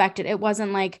weren't expected. It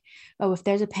wasn't like, oh, if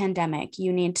there's a pandemic,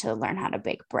 you need to learn how to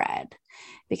bake bread.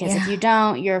 Because if you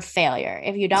don't, you're a failure.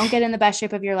 If you don't get in the best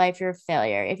shape of your life, you're a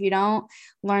failure. If you don't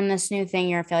learn this new thing,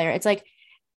 you're a failure. It's like,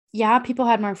 yeah, people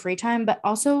had more free time, but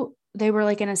also they were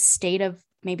like in a state of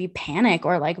maybe panic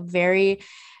or like very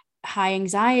high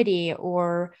anxiety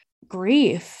or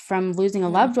grief from losing a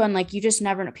loved one. Like, you just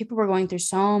never know. People were going through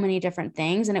so many different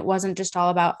things, and it wasn't just all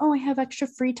about, oh, I have extra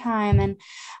free time and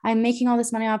I'm making all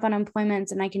this money off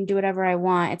unemployment and I can do whatever I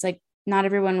want. It's like not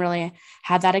everyone really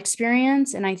had that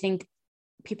experience. And I think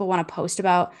people want to post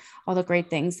about all the great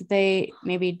things that they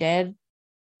maybe did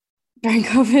during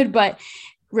COVID, but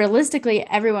realistically,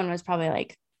 everyone was probably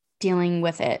like dealing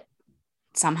with it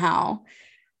somehow.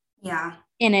 Yeah.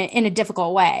 In a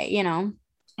difficult way, you know?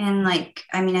 And like,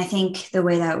 I mean, I think the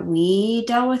way that we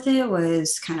dealt with it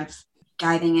was kind of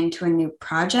diving into a new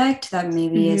project that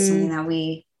maybe is something that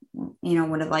we,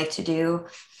 would have liked to do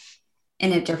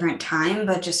in a different time,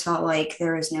 but just felt like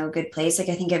there was no good place. Like,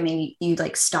 I think it made you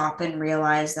like stop and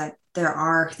realize that there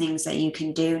are things that you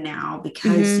can do now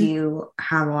because you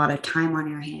have a lot of time on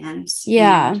your hands.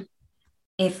 Yeah. And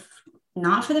if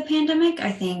not for the pandemic,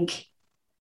 I think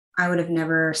I would have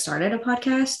never started a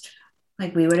podcast.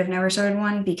 Like, we would have never started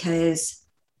one, because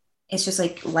it's just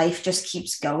like life just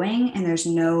keeps going and there's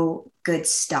no good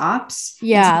stops.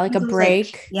 Yeah, like a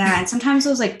break. And sometimes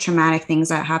those like traumatic things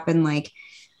that happen, like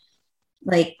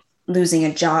losing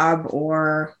a job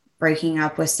or breaking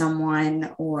up with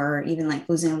someone or even like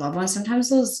losing a loved one, sometimes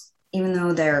those, even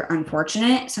though they're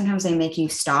unfortunate, sometimes they make you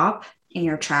stop in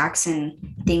your tracks and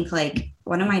think like,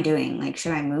 what am I doing? Like,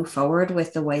 should I move forward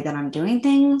with the way that I'm doing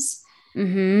things?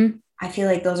 I feel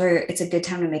like it's a good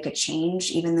time to make a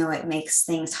change, even though it makes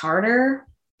things harder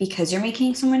because you're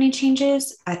making so many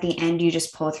changes. At the end, you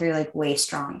just pull through like way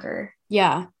stronger.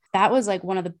 Yeah. That was like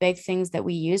one of the big things that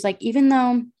we used. Like, even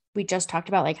though we just talked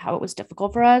about like how it was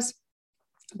difficult for us,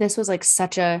 this was like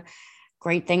such a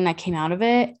great thing that came out of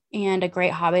it and a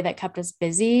great hobby that kept us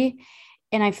busy.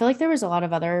 And I feel like there was a lot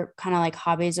of other kind of like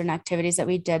hobbies and activities that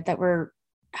we did that were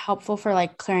helpful for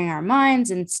like clearing our minds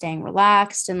and staying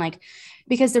relaxed. And like,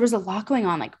 because there was a lot going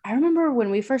on. Like, I remember when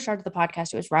we first started the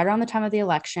podcast, it was right around the time of the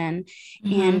election.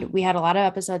 And we had a lot of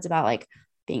episodes about like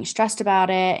being stressed about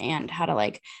it and how to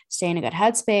like stay in a good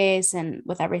headspace, and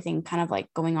with everything kind of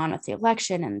like going on with the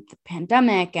election and the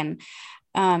pandemic. And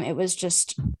it was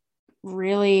just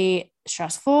really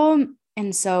stressful.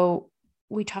 And so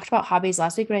we talked about hobbies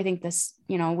last week, but I think this,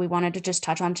 we wanted to just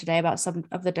touch on today about some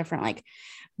of the different like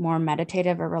more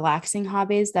meditative or relaxing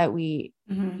hobbies that we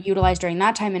utilize during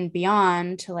that time and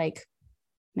beyond to like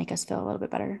make us feel a little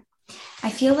bit better. I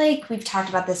feel like we've talked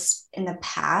about this in the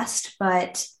past,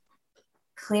 but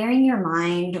clearing your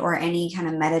mind or any kind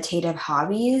of meditative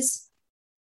hobbies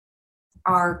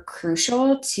are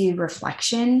crucial to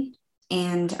reflection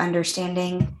and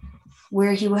understanding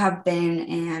where you have been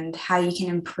and how you can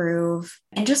improve,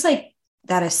 and just like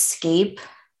that escape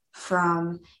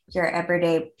from your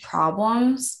everyday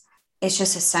problems is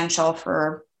just essential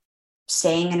for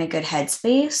staying in a good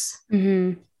headspace.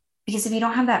 Because if you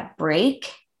don't have that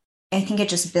break, I think it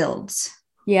just builds.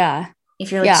 Yeah.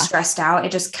 If you're like stressed out,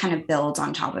 it just kind of builds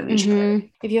on top of each other.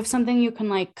 If you have something you can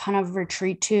like kind of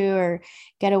retreat to or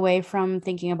get away from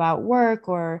thinking about work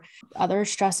or other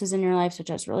stresses in your life, such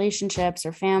as relationships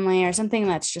or family or something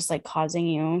that's just like causing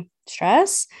you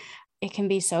stress, it can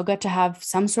be so good to have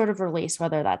some sort of release,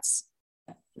 whether that's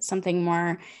something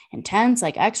more intense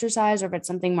like exercise, or if it's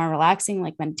something more relaxing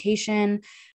like meditation.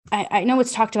 I know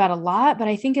it's talked about a lot, but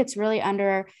I think it's really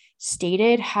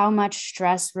understated how much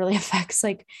stress really affects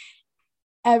like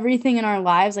everything in our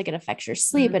lives. Like, it affects your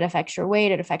sleep, it affects your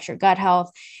weight, it affects your gut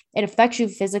health, it affects you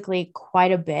physically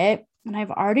quite a bit. And I've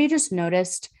already just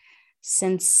noticed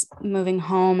since moving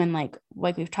home and like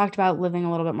we've talked about, living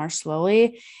a little bit more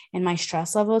slowly, and my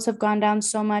stress levels have gone down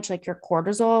so much. Like, your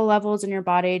cortisol levels in your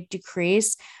body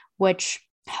decrease, which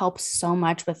helps so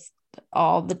much with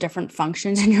all the different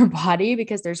functions in your body,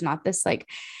 because there's not this like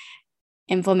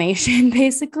inflammation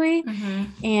basically.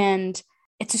 And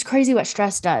it's just crazy what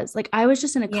stress does. Like, I was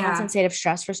just in a constant state of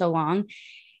stress for so long,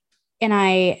 and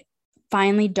I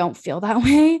finally don't feel that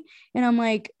way. And I'm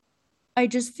like, I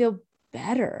just feel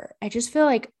better. I just feel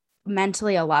like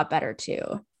mentally a lot better too.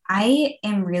 I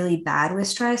am really bad with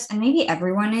stress, and maybe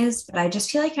everyone is, but I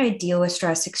just feel like I deal with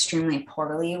stress extremely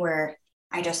poorly, where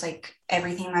I just like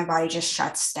everything in my body just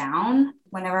shuts down.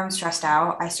 Whenever I'm stressed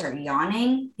out, I start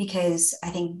yawning because I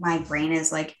think my brain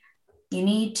is like, you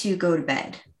need to go to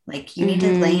bed. Like, you need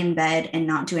to lay in bed and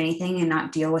not do anything and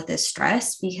not deal with this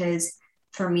stress. Because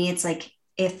for me, it's like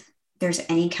if there's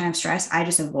any kind of stress, I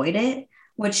just avoid it,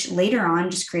 which later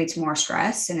on just creates more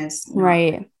stress and is not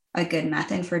Right. a good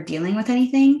method for dealing with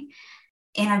anything.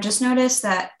 And I've just noticed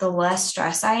that the less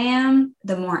stress I am,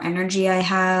 the more energy I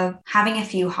have. Having a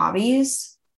few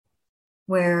hobbies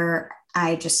where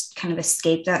I just kind of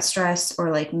escape that stress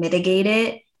or like mitigate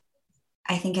it,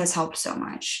 I think has helped so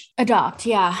much. Adopt.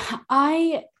 Yeah.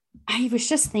 I was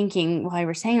just thinking while you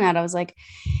were saying that, I was like,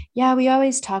 yeah, we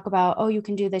always talk about, oh, you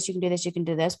can do this, you can do this, you can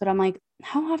do this. But I'm like,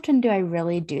 how often do I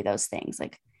really do those things?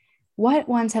 Like, what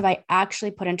ones have I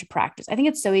actually put into practice? I think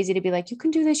it's so easy to be like, you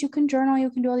can do this, you can journal, you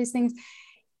can do all these things.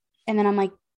 And then I'm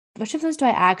like, which of those do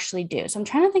I actually do? So I'm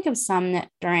trying to think of some that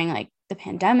during like the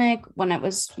pandemic when it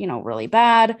was, really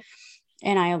bad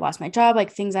and I lost my job,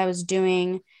 like things I was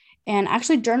doing. And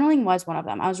actually journaling was one of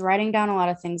them. I was writing down a lot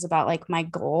of things about like my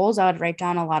goals. I would write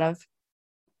down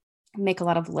make a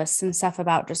lot of lists and stuff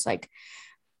about just like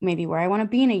maybe where I want to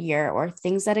be in a year or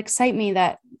things that excite me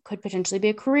that could potentially be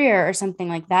a career or something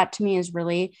like that. To me is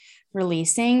really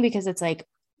releasing because it's like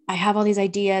I have all these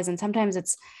ideas and sometimes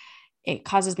it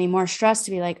causes me more stress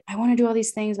to be like, I want to do all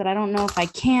these things, but I don't know if I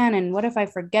can. And what if I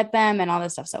forget them and all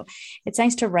this stuff? So it's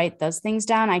nice to write those things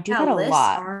down. I do that a lists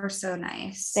lot. Are so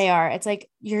nice. They are. It's like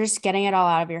you're just getting it all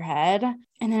out of your head.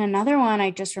 And then another one I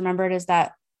just remembered is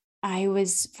that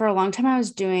for a long time, I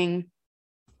was doing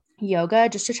yoga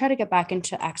just to try to get back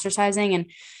into exercising and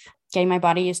getting my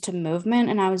body used to movement.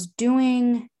 And I was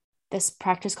doing this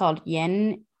practice called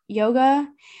yin yoga,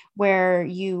 where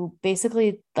you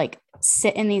basically like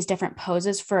sit in these different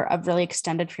poses for a really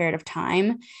extended period of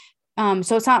time.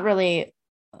 So it's not really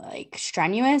like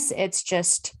strenuous. It's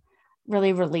just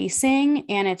really releasing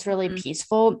and it's really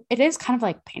peaceful. It is kind of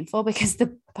like painful because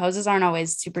the poses aren't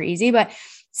always super easy, but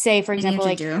say for example,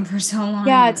 like do them for so long.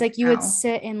 Yeah, it's like you would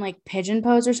sit in like pigeon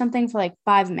pose or something for like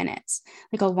 5 minutes,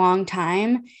 like a long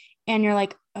time. And you're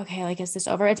like, okay, like, is this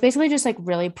over? It's basically just like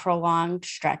really prolonged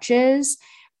stretches.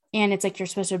 And it's like you're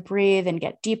supposed to breathe and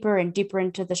get deeper and deeper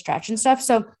into the stretch and stuff.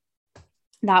 So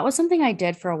that was something I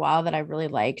did for a while that I really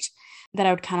liked, that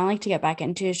I would kind of like to get back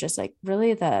into, is just like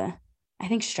really I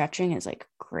think stretching is like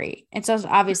great. It's also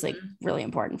obviously really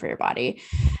important for your body.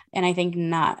 And I think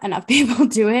not enough people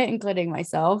do it, including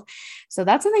myself. So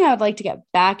that's something I would like to get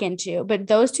back into. But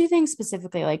those two things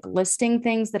specifically, like listing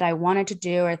things that I wanted to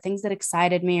do or things that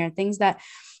excited me or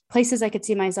places I could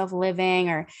see myself living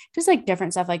or just like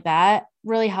different stuff like that,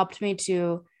 really helped me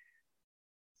to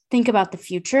think about the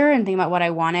future and think about what I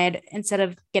wanted instead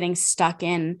of getting stuck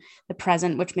in the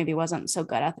present, which maybe wasn't so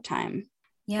good at the time.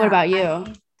 Yeah, what about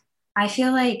you? I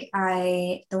feel like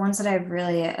the ones that I've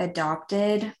really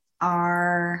adopted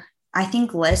are, I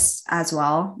think, lists as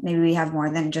well. Maybe we have more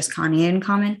than just Kanye in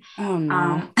common. Oh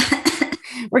no.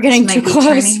 We're getting too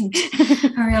close.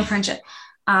 A real friendship.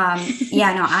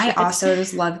 Yeah, no, I also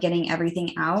just love getting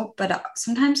everything out, but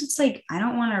sometimes it's like, I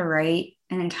don't want to write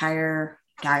an entire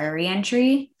diary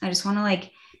entry. I just want to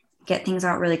like get things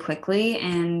out really quickly.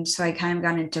 And so I kind of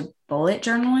got into bullet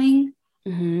journaling,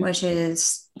 which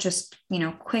is just,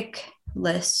 quick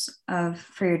lists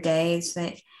for your day so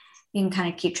that you can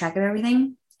kind of keep track of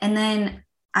everything. And then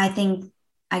I think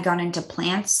I got into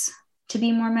plants to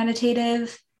be more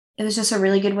meditative. It was just a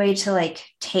really good way to like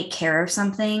take care of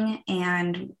something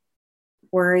and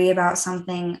worry about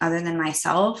something other than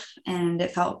myself. And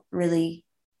it felt really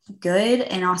good.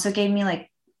 And also gave me like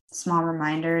small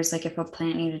reminders. Like if a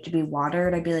plant needed to be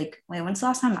watered, I'd be like, wait, when's the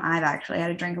last time I've actually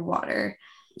had a drink of water?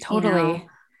 Totally.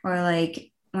 Or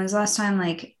like, when's the last time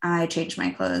like I changed my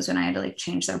clothes when I had to like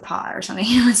change their pot or something?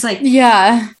 It's like,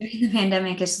 yeah, during the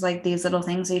pandemic, it's like these little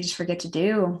things that you just forget to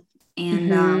do.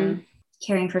 And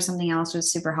caring for something else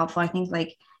was super helpful. I think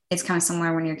like it's kind of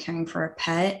similar when you're caring for a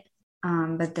pet,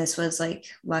 but this was like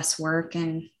less work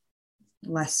and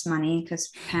less money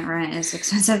because pet rent is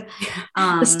expensive.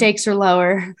 The stakes are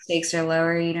lower.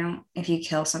 If you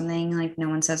kill something, like no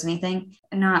one says anything.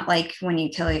 Not like when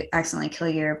you accidentally kill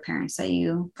your parents that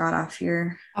you got off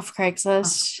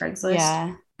Craigslist.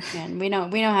 Yeah. And we know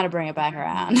how to bring it back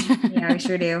around. Yeah, we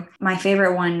sure do. My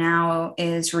favorite one now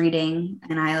is reading,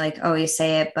 and I like always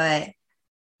say it, but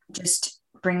just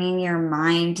bringing your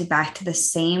mind back to the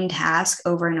same task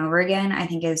over and over again, I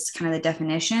think is kind of the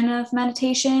definition of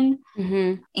meditation.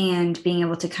 And being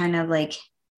able to kind of like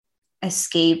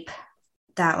escape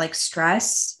that like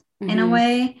stress in a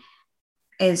way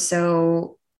is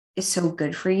so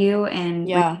good for you. And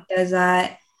when it does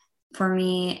that for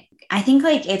me, I think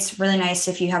like it's really nice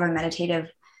if you have a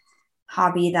meditative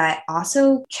hobby that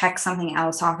also checks something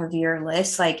else off of your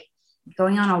list, like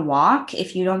going on a walk.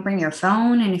 If you don't bring your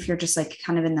phone and if you're just like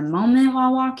kind of in the moment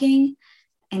while walking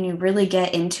and you really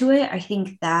get into it, I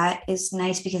think that is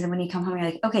nice, because when you come home,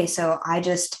 you're like, okay, so I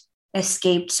just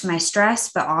escaped my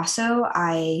stress, but also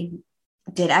I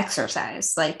did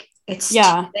exercise. Like it's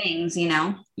two things, you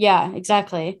know? Yeah,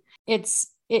 exactly.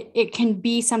 It can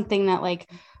be something that like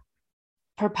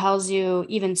propels you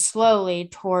even slowly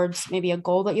towards maybe a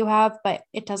goal that you have, but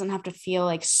it doesn't have to feel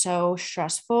like so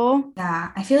stressful.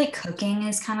 Yeah, I feel like cooking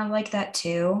is kind of like that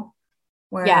too,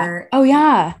 where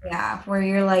where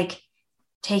you're like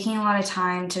taking a lot of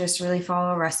time to just really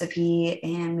follow a recipe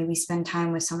and maybe spend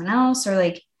time with someone else, or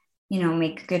like, you know,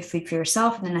 make good food for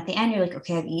yourself, and then at the end you're like,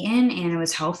 okay, I've eaten and it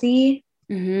was healthy.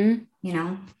 You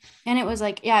know, and it was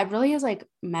like, it really is like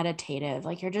meditative.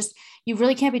 Like you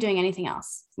really can't be doing anything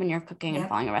else when you're cooking and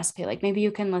following a recipe. Like maybe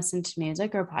you can listen to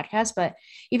music or a podcast, but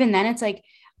even then it's like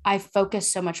I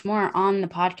focus so much more on the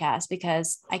podcast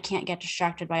because I can't get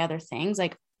distracted by other things.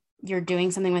 Like you're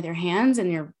doing something with your hands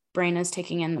and your brain is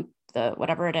taking in the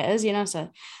whatever it is, you know? So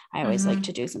I always like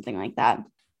to do something like that.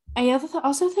 I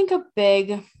also think a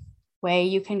big way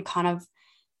you can kind of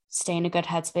stay in a good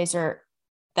headspace, or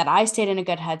that I stayed in a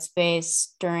good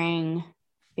headspace during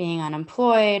being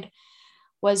unemployed,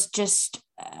 was just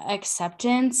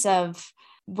acceptance of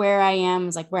where I am,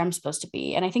 is like where I'm supposed to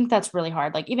be. And I think that's really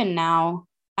hard. Like even now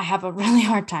I have a really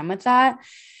hard time with that.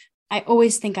 I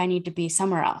always think I need to be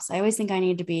somewhere else. I always think I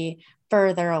need to be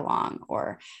further along,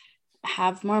 or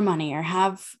have more money, or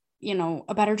have, you know,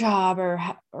 a better job, or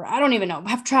I don't even know,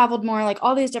 have traveled more, like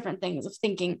all these different things of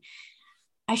thinking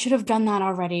I should have done that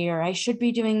already, or I should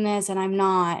be doing this and I'm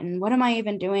not. And what am I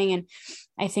even doing? And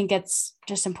I think it's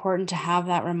just important to have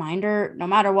that reminder no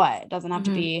matter what. It doesn't have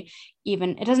to be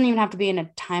it doesn't even have to be in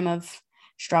a time of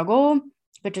struggle,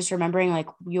 but just remembering like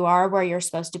you are where you're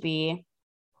supposed to be.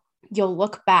 You'll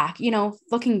look back, you know,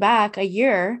 looking back a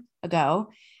year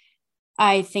ago,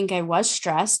 I think I was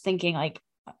stressed thinking like,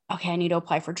 okay, I need to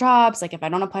apply for jobs. Like if I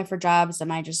don't apply for jobs,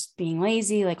 am I just being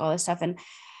lazy? Like all this stuff. And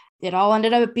it all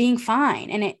ended up being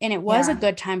fine. And it was a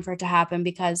good time for it to happen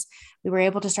because we were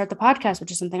able to start the podcast,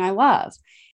 which is something I love.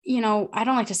 You know, I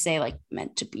don't like to say like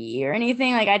meant to be or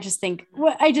anything. Like, I just think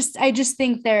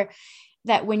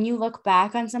that when you look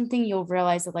back on something, you'll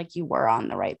realize that like you were on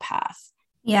the right path.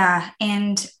 Yeah.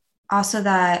 And also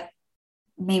that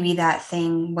maybe that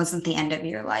thing wasn't the end of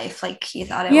your life like you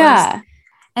thought it was.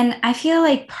 And I feel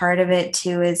like part of it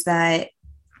too is that,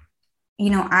 you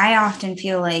know, I often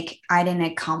feel like I didn't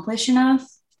accomplish enough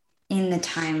in the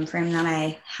time frame that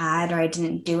I had, or I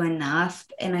didn't do enough.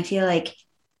 And I feel like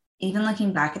even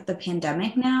looking back at the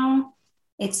pandemic now,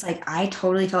 it's like I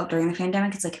totally felt during the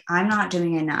pandemic, it's like I'm not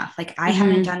doing enough. Like I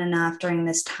haven't done enough during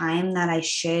this time that I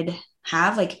should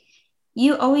have. Like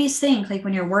you always think like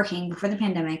when you're working before the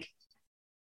pandemic,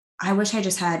 I wish I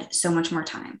just had so much more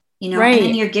time, you know, and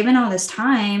then you're given all this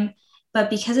time,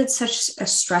 but because it's such a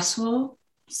stressful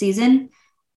season,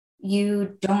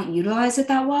 you don't utilize it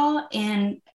that well.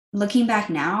 And looking back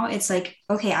now, it's like,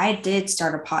 okay, I did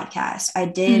start a podcast. I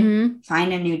did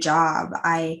find a new job.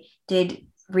 I did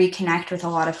reconnect with a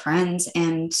lot of friends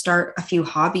and start a few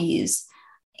hobbies.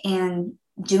 And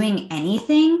doing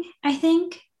anything, I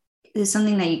think, is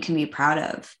something that you can be proud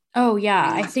of. Oh,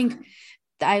 yeah. I think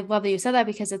I love that you said that,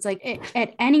 because it's like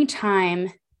at any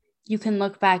time you can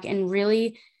look back and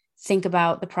really think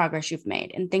about the progress you've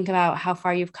made and think about how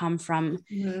far you've come from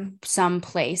some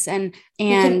place. And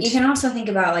you can also think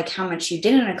about like how much you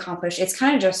didn't accomplish. It's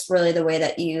kind of just really the way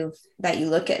that you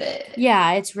look at it.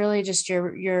 Yeah. It's really just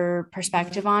your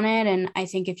perspective on it. And I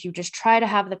think if you just try to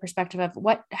have the perspective of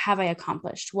what have I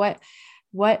accomplished? What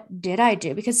did I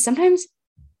do? Because sometimes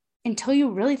until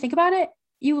you really think about it,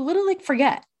 you literally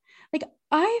forget. Like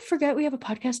I forget we have a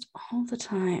podcast all the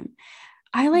time.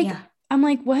 I'm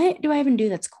like, what do I even do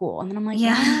that's cool? And then I'm like,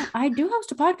 yeah, I do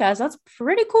host a podcast. That's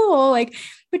pretty cool. Like,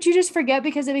 but you just forget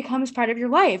because it becomes part of your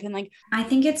life. And like, I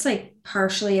think it's like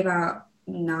partially about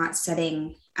not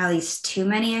setting at least too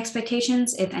many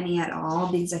expectations, if any at all,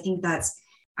 because I think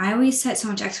I always set so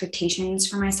much expectations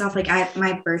for myself. Like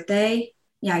my birthday,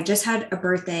 I just had a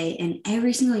birthday, and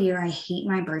every single year I hate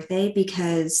my birthday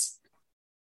because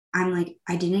I'm like,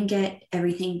 I didn't get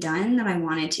everything done that I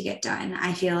wanted to get done.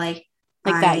 I feel like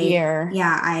that year.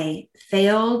 Yeah, I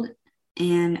failed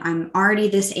and I'm already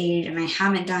this age and I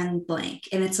haven't done blank.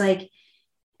 And it's like,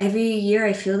 every year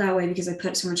I feel that way because I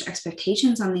put so much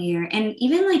expectations on the year. And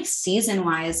even like season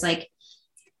wise, like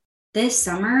this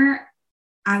summer,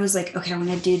 I was like, okay, I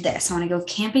want to do this. I want to go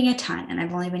camping a ton. And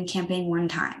I've only been camping one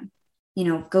time,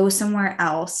 go somewhere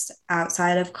else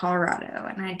outside of Colorado.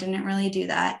 And I didn't really do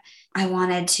that. I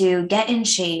wanted to get in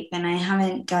shape and I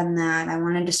haven't done that. I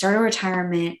wanted to start a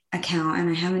retirement account and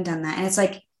I haven't done that. And it's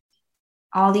like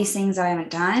all these things that I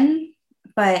haven't done.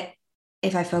 But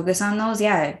if I focus on those,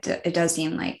 yeah, it does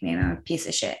seem like maybe I'm a piece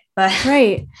of shit. But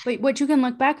right. But what you can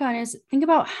look back on is think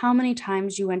about how many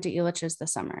times you went to Elitch's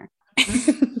this summer.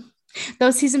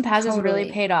 Those season passes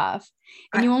really paid off.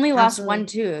 And you only lost one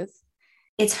tooth.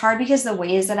 It's hard because the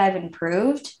ways that I've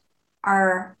improved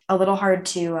are a little hard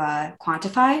to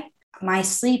quantify. My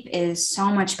sleep is so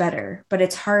much better, but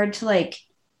it's hard to like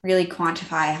really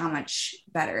quantify how much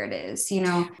better it is,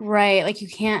 Right. Like you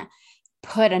can't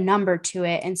put a number to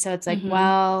it. And so it's like,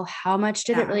 well, how much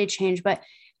did it really change? But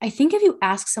I think if you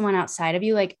ask someone outside of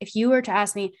you, like if you were to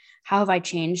ask me, how have I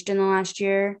changed in the last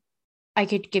year? I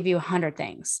could give you 100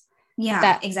 things.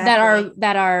 Yeah, exactly.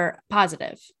 That are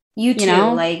positive. You too.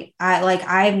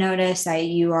 I've noticed that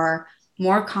you are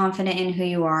more confident in who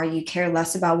you are. You care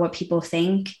less about what people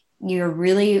think. You're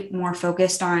really more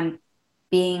focused on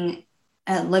being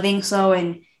living slow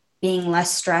and being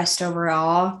less stressed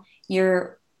overall.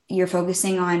 You're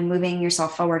focusing on moving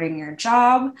yourself forward in your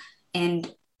job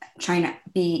and trying to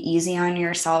be easy on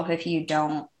yourself if you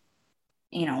don't,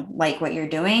 like what you're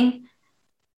doing.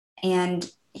 And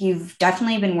you've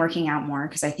definitely been working out more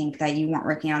because I think that you weren't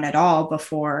working out at all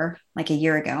before like a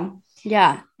year ago.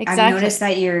 Yeah, exactly. I've noticed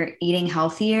that you're eating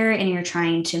healthier and you're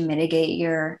trying to mitigate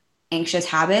your anxious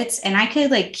habits. And I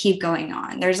could like keep going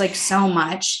on. There's like so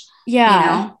much.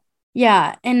 Yeah.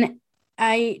 Yeah. And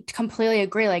I completely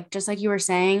agree. Like, just like you were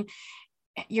saying,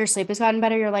 your sleep has gotten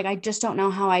better. You're like, I just don't know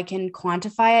how I can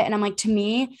quantify it. And I'm like, to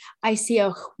me, I see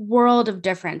a world of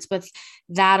difference with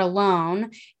that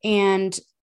alone. And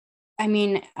I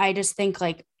mean, I just think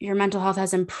like your mental health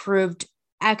has improved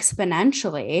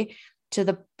exponentially to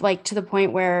the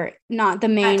point where not the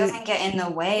main, it doesn't get in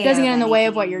the way. It doesn't get in the way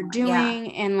of what you're doing.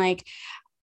 Yeah. And like,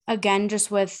 again,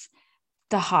 just with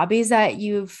the hobbies that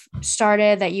you've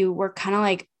started that you were kind of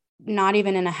like not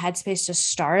even in a headspace to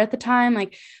start at the time,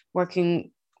 like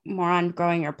working more on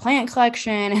growing your plant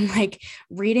collection and like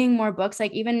reading more books.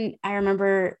 Like even I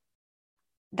remember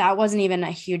that wasn't even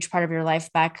a huge part of your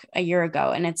life back a year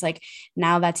ago. And it's like,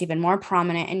 now that's even more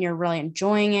prominent and you're really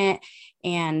enjoying it.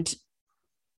 And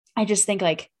I just think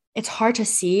like, it's hard to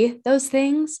see those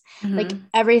things, like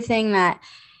everything that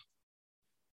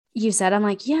you said, I'm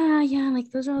like, yeah,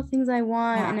 like those are all the things I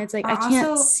want. Yeah. And it's like, I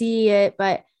can't see it,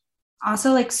 but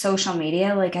also like social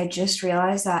media. Like I just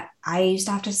realized that I used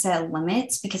to have to set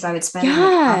limits because I would spend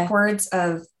like upwards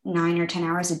of 9 or 10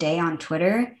 hours a day on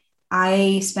Twitter.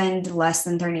 I spend less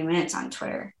than 30 minutes on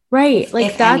Twitter. Right.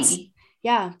 Like that's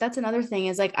another thing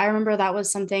is like, I remember that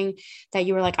was something that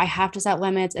you were like, I have to set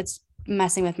limits. It's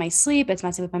messing with my sleep. It's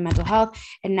messing with my mental health.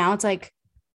 And now it's like,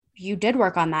 you did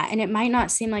work on that. And it might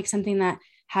not seem like something that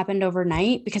happened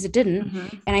overnight because it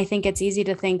didn't. And I think it's easy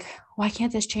to think, why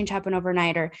can't this change happen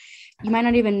overnight? Or you might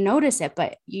not even notice it,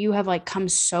 but you have like come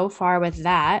so far with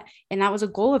that. And that was a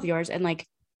goal of yours. And like,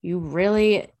 you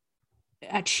really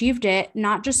achieved it,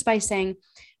 not just by saying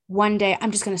one day,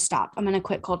 I'm just going to stop. I'm going to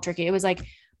quit cold turkey. It was like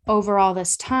over all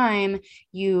this time,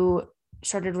 you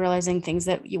started realizing things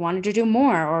that you wanted to do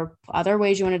more or other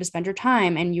ways you wanted to spend your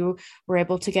time. And you were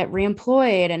able to get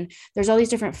reemployed. And there's all these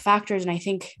different factors. And I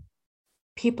think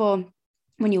people,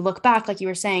 when you look back, like you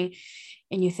were saying,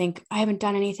 and you think, I haven't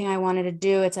done anything I wanted to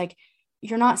do, it's like,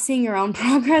 you're not seeing your own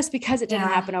progress because it didn't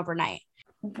happen overnight.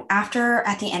 At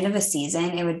the end of a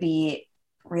season, it would be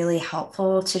really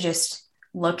helpful to just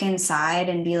look inside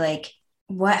and be like,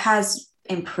 what has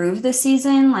improved this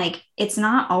season? Like, it's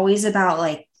not always about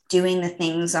like doing the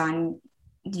things on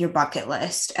your bucket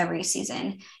list every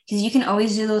season, because you can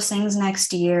always do those things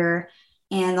next year.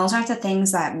 And those aren't the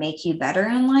things that make you better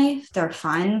in life. They're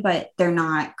fun, but they're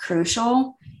not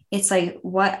crucial. It's like,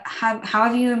 how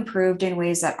have you improved in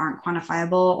ways that aren't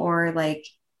quantifiable, or like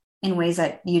in ways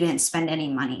that you didn't spend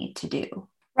any money to do?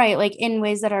 Right. Like in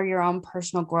ways that are your own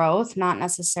personal growth, not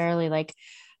necessarily like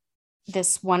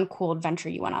this one cool adventure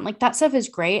you went on. Like that stuff is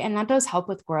great. And that does help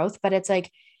with growth, but it's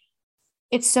like,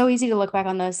 it's so easy to look back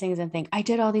on those things and think, I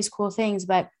did all these cool things,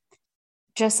 but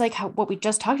just like what we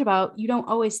just talked about, you don't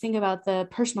always think about the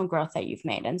personal growth that you've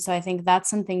made. And so I think that's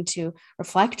something to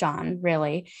reflect on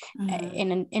really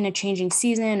in a changing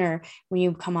season, or when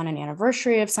you come on an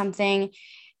anniversary of something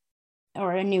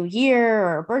or a new year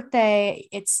or a birthday.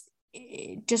 It's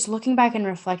just looking back and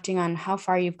reflecting on how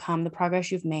far you've come, the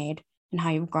progress you've made, and how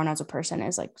you've grown as a person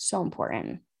is like so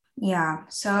important. Yeah.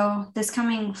 So this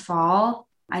coming fall,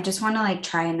 I just want to like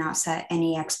try and not set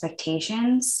any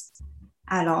expectations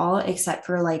at all, except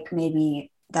for like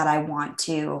maybe that I want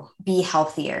to be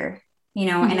healthier,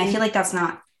 and I feel like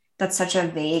that's such a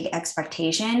vague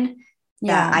expectation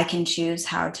that I can choose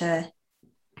how to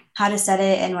set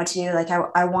it and what to do. Like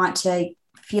I want to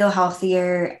feel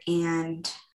healthier and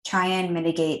try and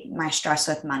mitigate my stress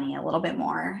with money a little bit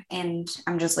more. And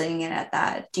I'm just leaving it at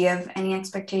that. Do you have any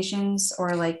expectations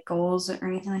or like goals or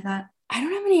anything like that? I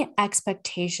don't have any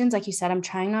expectations. Like you said, I'm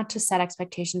trying not to set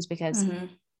expectations because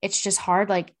it's just hard.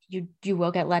 Like you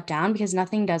will get let down because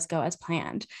nothing does go as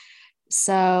planned.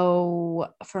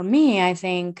 So for me, I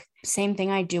think same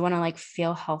thing. I do want to like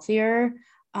feel healthier.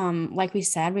 Like we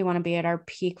said, we want to be at our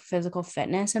peak physical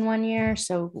fitness in 1 year.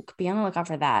 So be on the lookout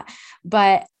for that.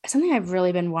 But something I've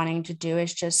really been wanting to do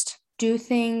is just do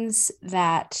things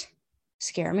that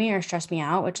scare me or stress me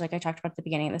out, which like I talked about at the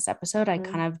beginning of this episode, I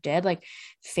kind of did like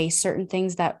face certain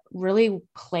things that really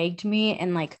plagued me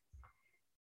and like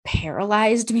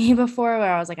paralyzed me before,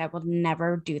 where I was like, I will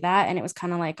never do that. And it was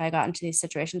kind of like I got into these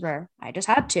situations where I just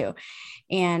had to.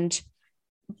 And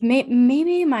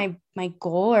maybe my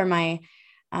goal or my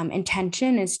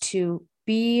intention is to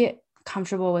be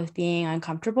comfortable with being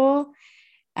uncomfortable.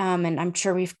 And I'm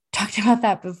sure we've talked about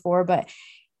that before, but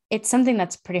it's something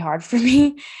that's pretty hard for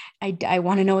me. I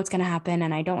want to know what's going to happen.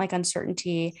 And I don't like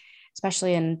uncertainty,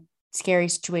 especially in scary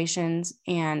situations.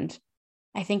 And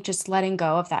I think just letting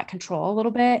go of that control a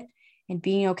little bit and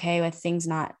being okay with things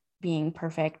not being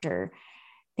perfect or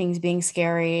things being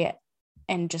scary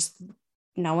and just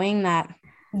knowing that.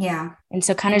 Yeah. And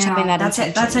so kind of having that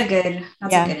that's a good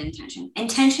intention.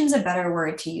 Intention's a better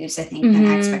word to use, I think, than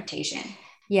expectation.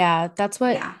 Yeah. That's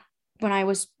what, when I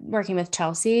was working with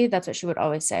Chelsea, that's what she would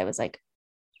always say, was like,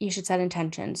 you should set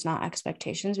intentions, not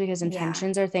expectations, because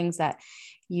intentions are things that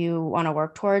you want to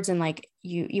work towards. And like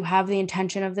you have the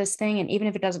intention of this thing. And even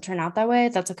if it doesn't turn out that way,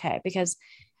 that's okay, because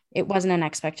it wasn't an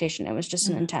expectation. It was just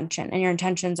an intention, and your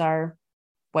intentions are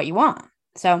what you want.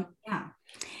 So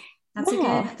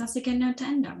that's a good note to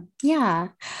end on. Yeah.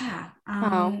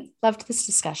 Loved this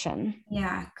discussion.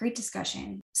 Yeah, great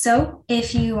discussion. So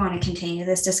if you want to continue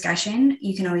this discussion,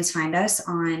 you can always find us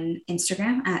on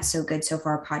Instagram at So Good So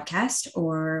Far Podcast,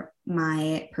 or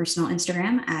my personal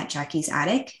Instagram at Jackie's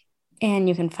Attic. And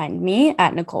you can find me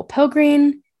at Nicole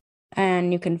Pilgreen,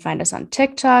 and you can find us on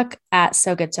TikTok at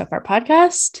So Good So Far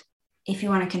Podcast. If you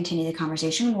want to continue the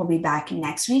conversation, we'll be back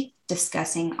next week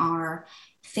discussing our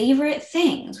favorite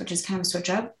things, which is kind of a switch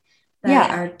up.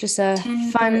 Just a 10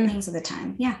 fun things of the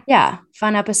time.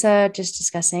 Fun episode, just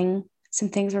discussing some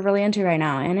things we're really into right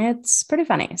now, and it's pretty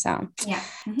funny. So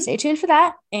stay tuned for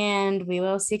that, and we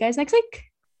will see you guys next week.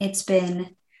 It's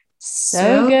been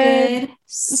so good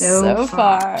so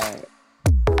far.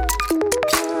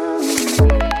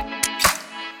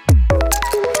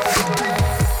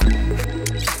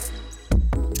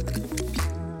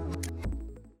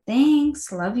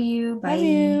 Thanks. Love you. Bye. Love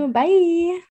you. Bye.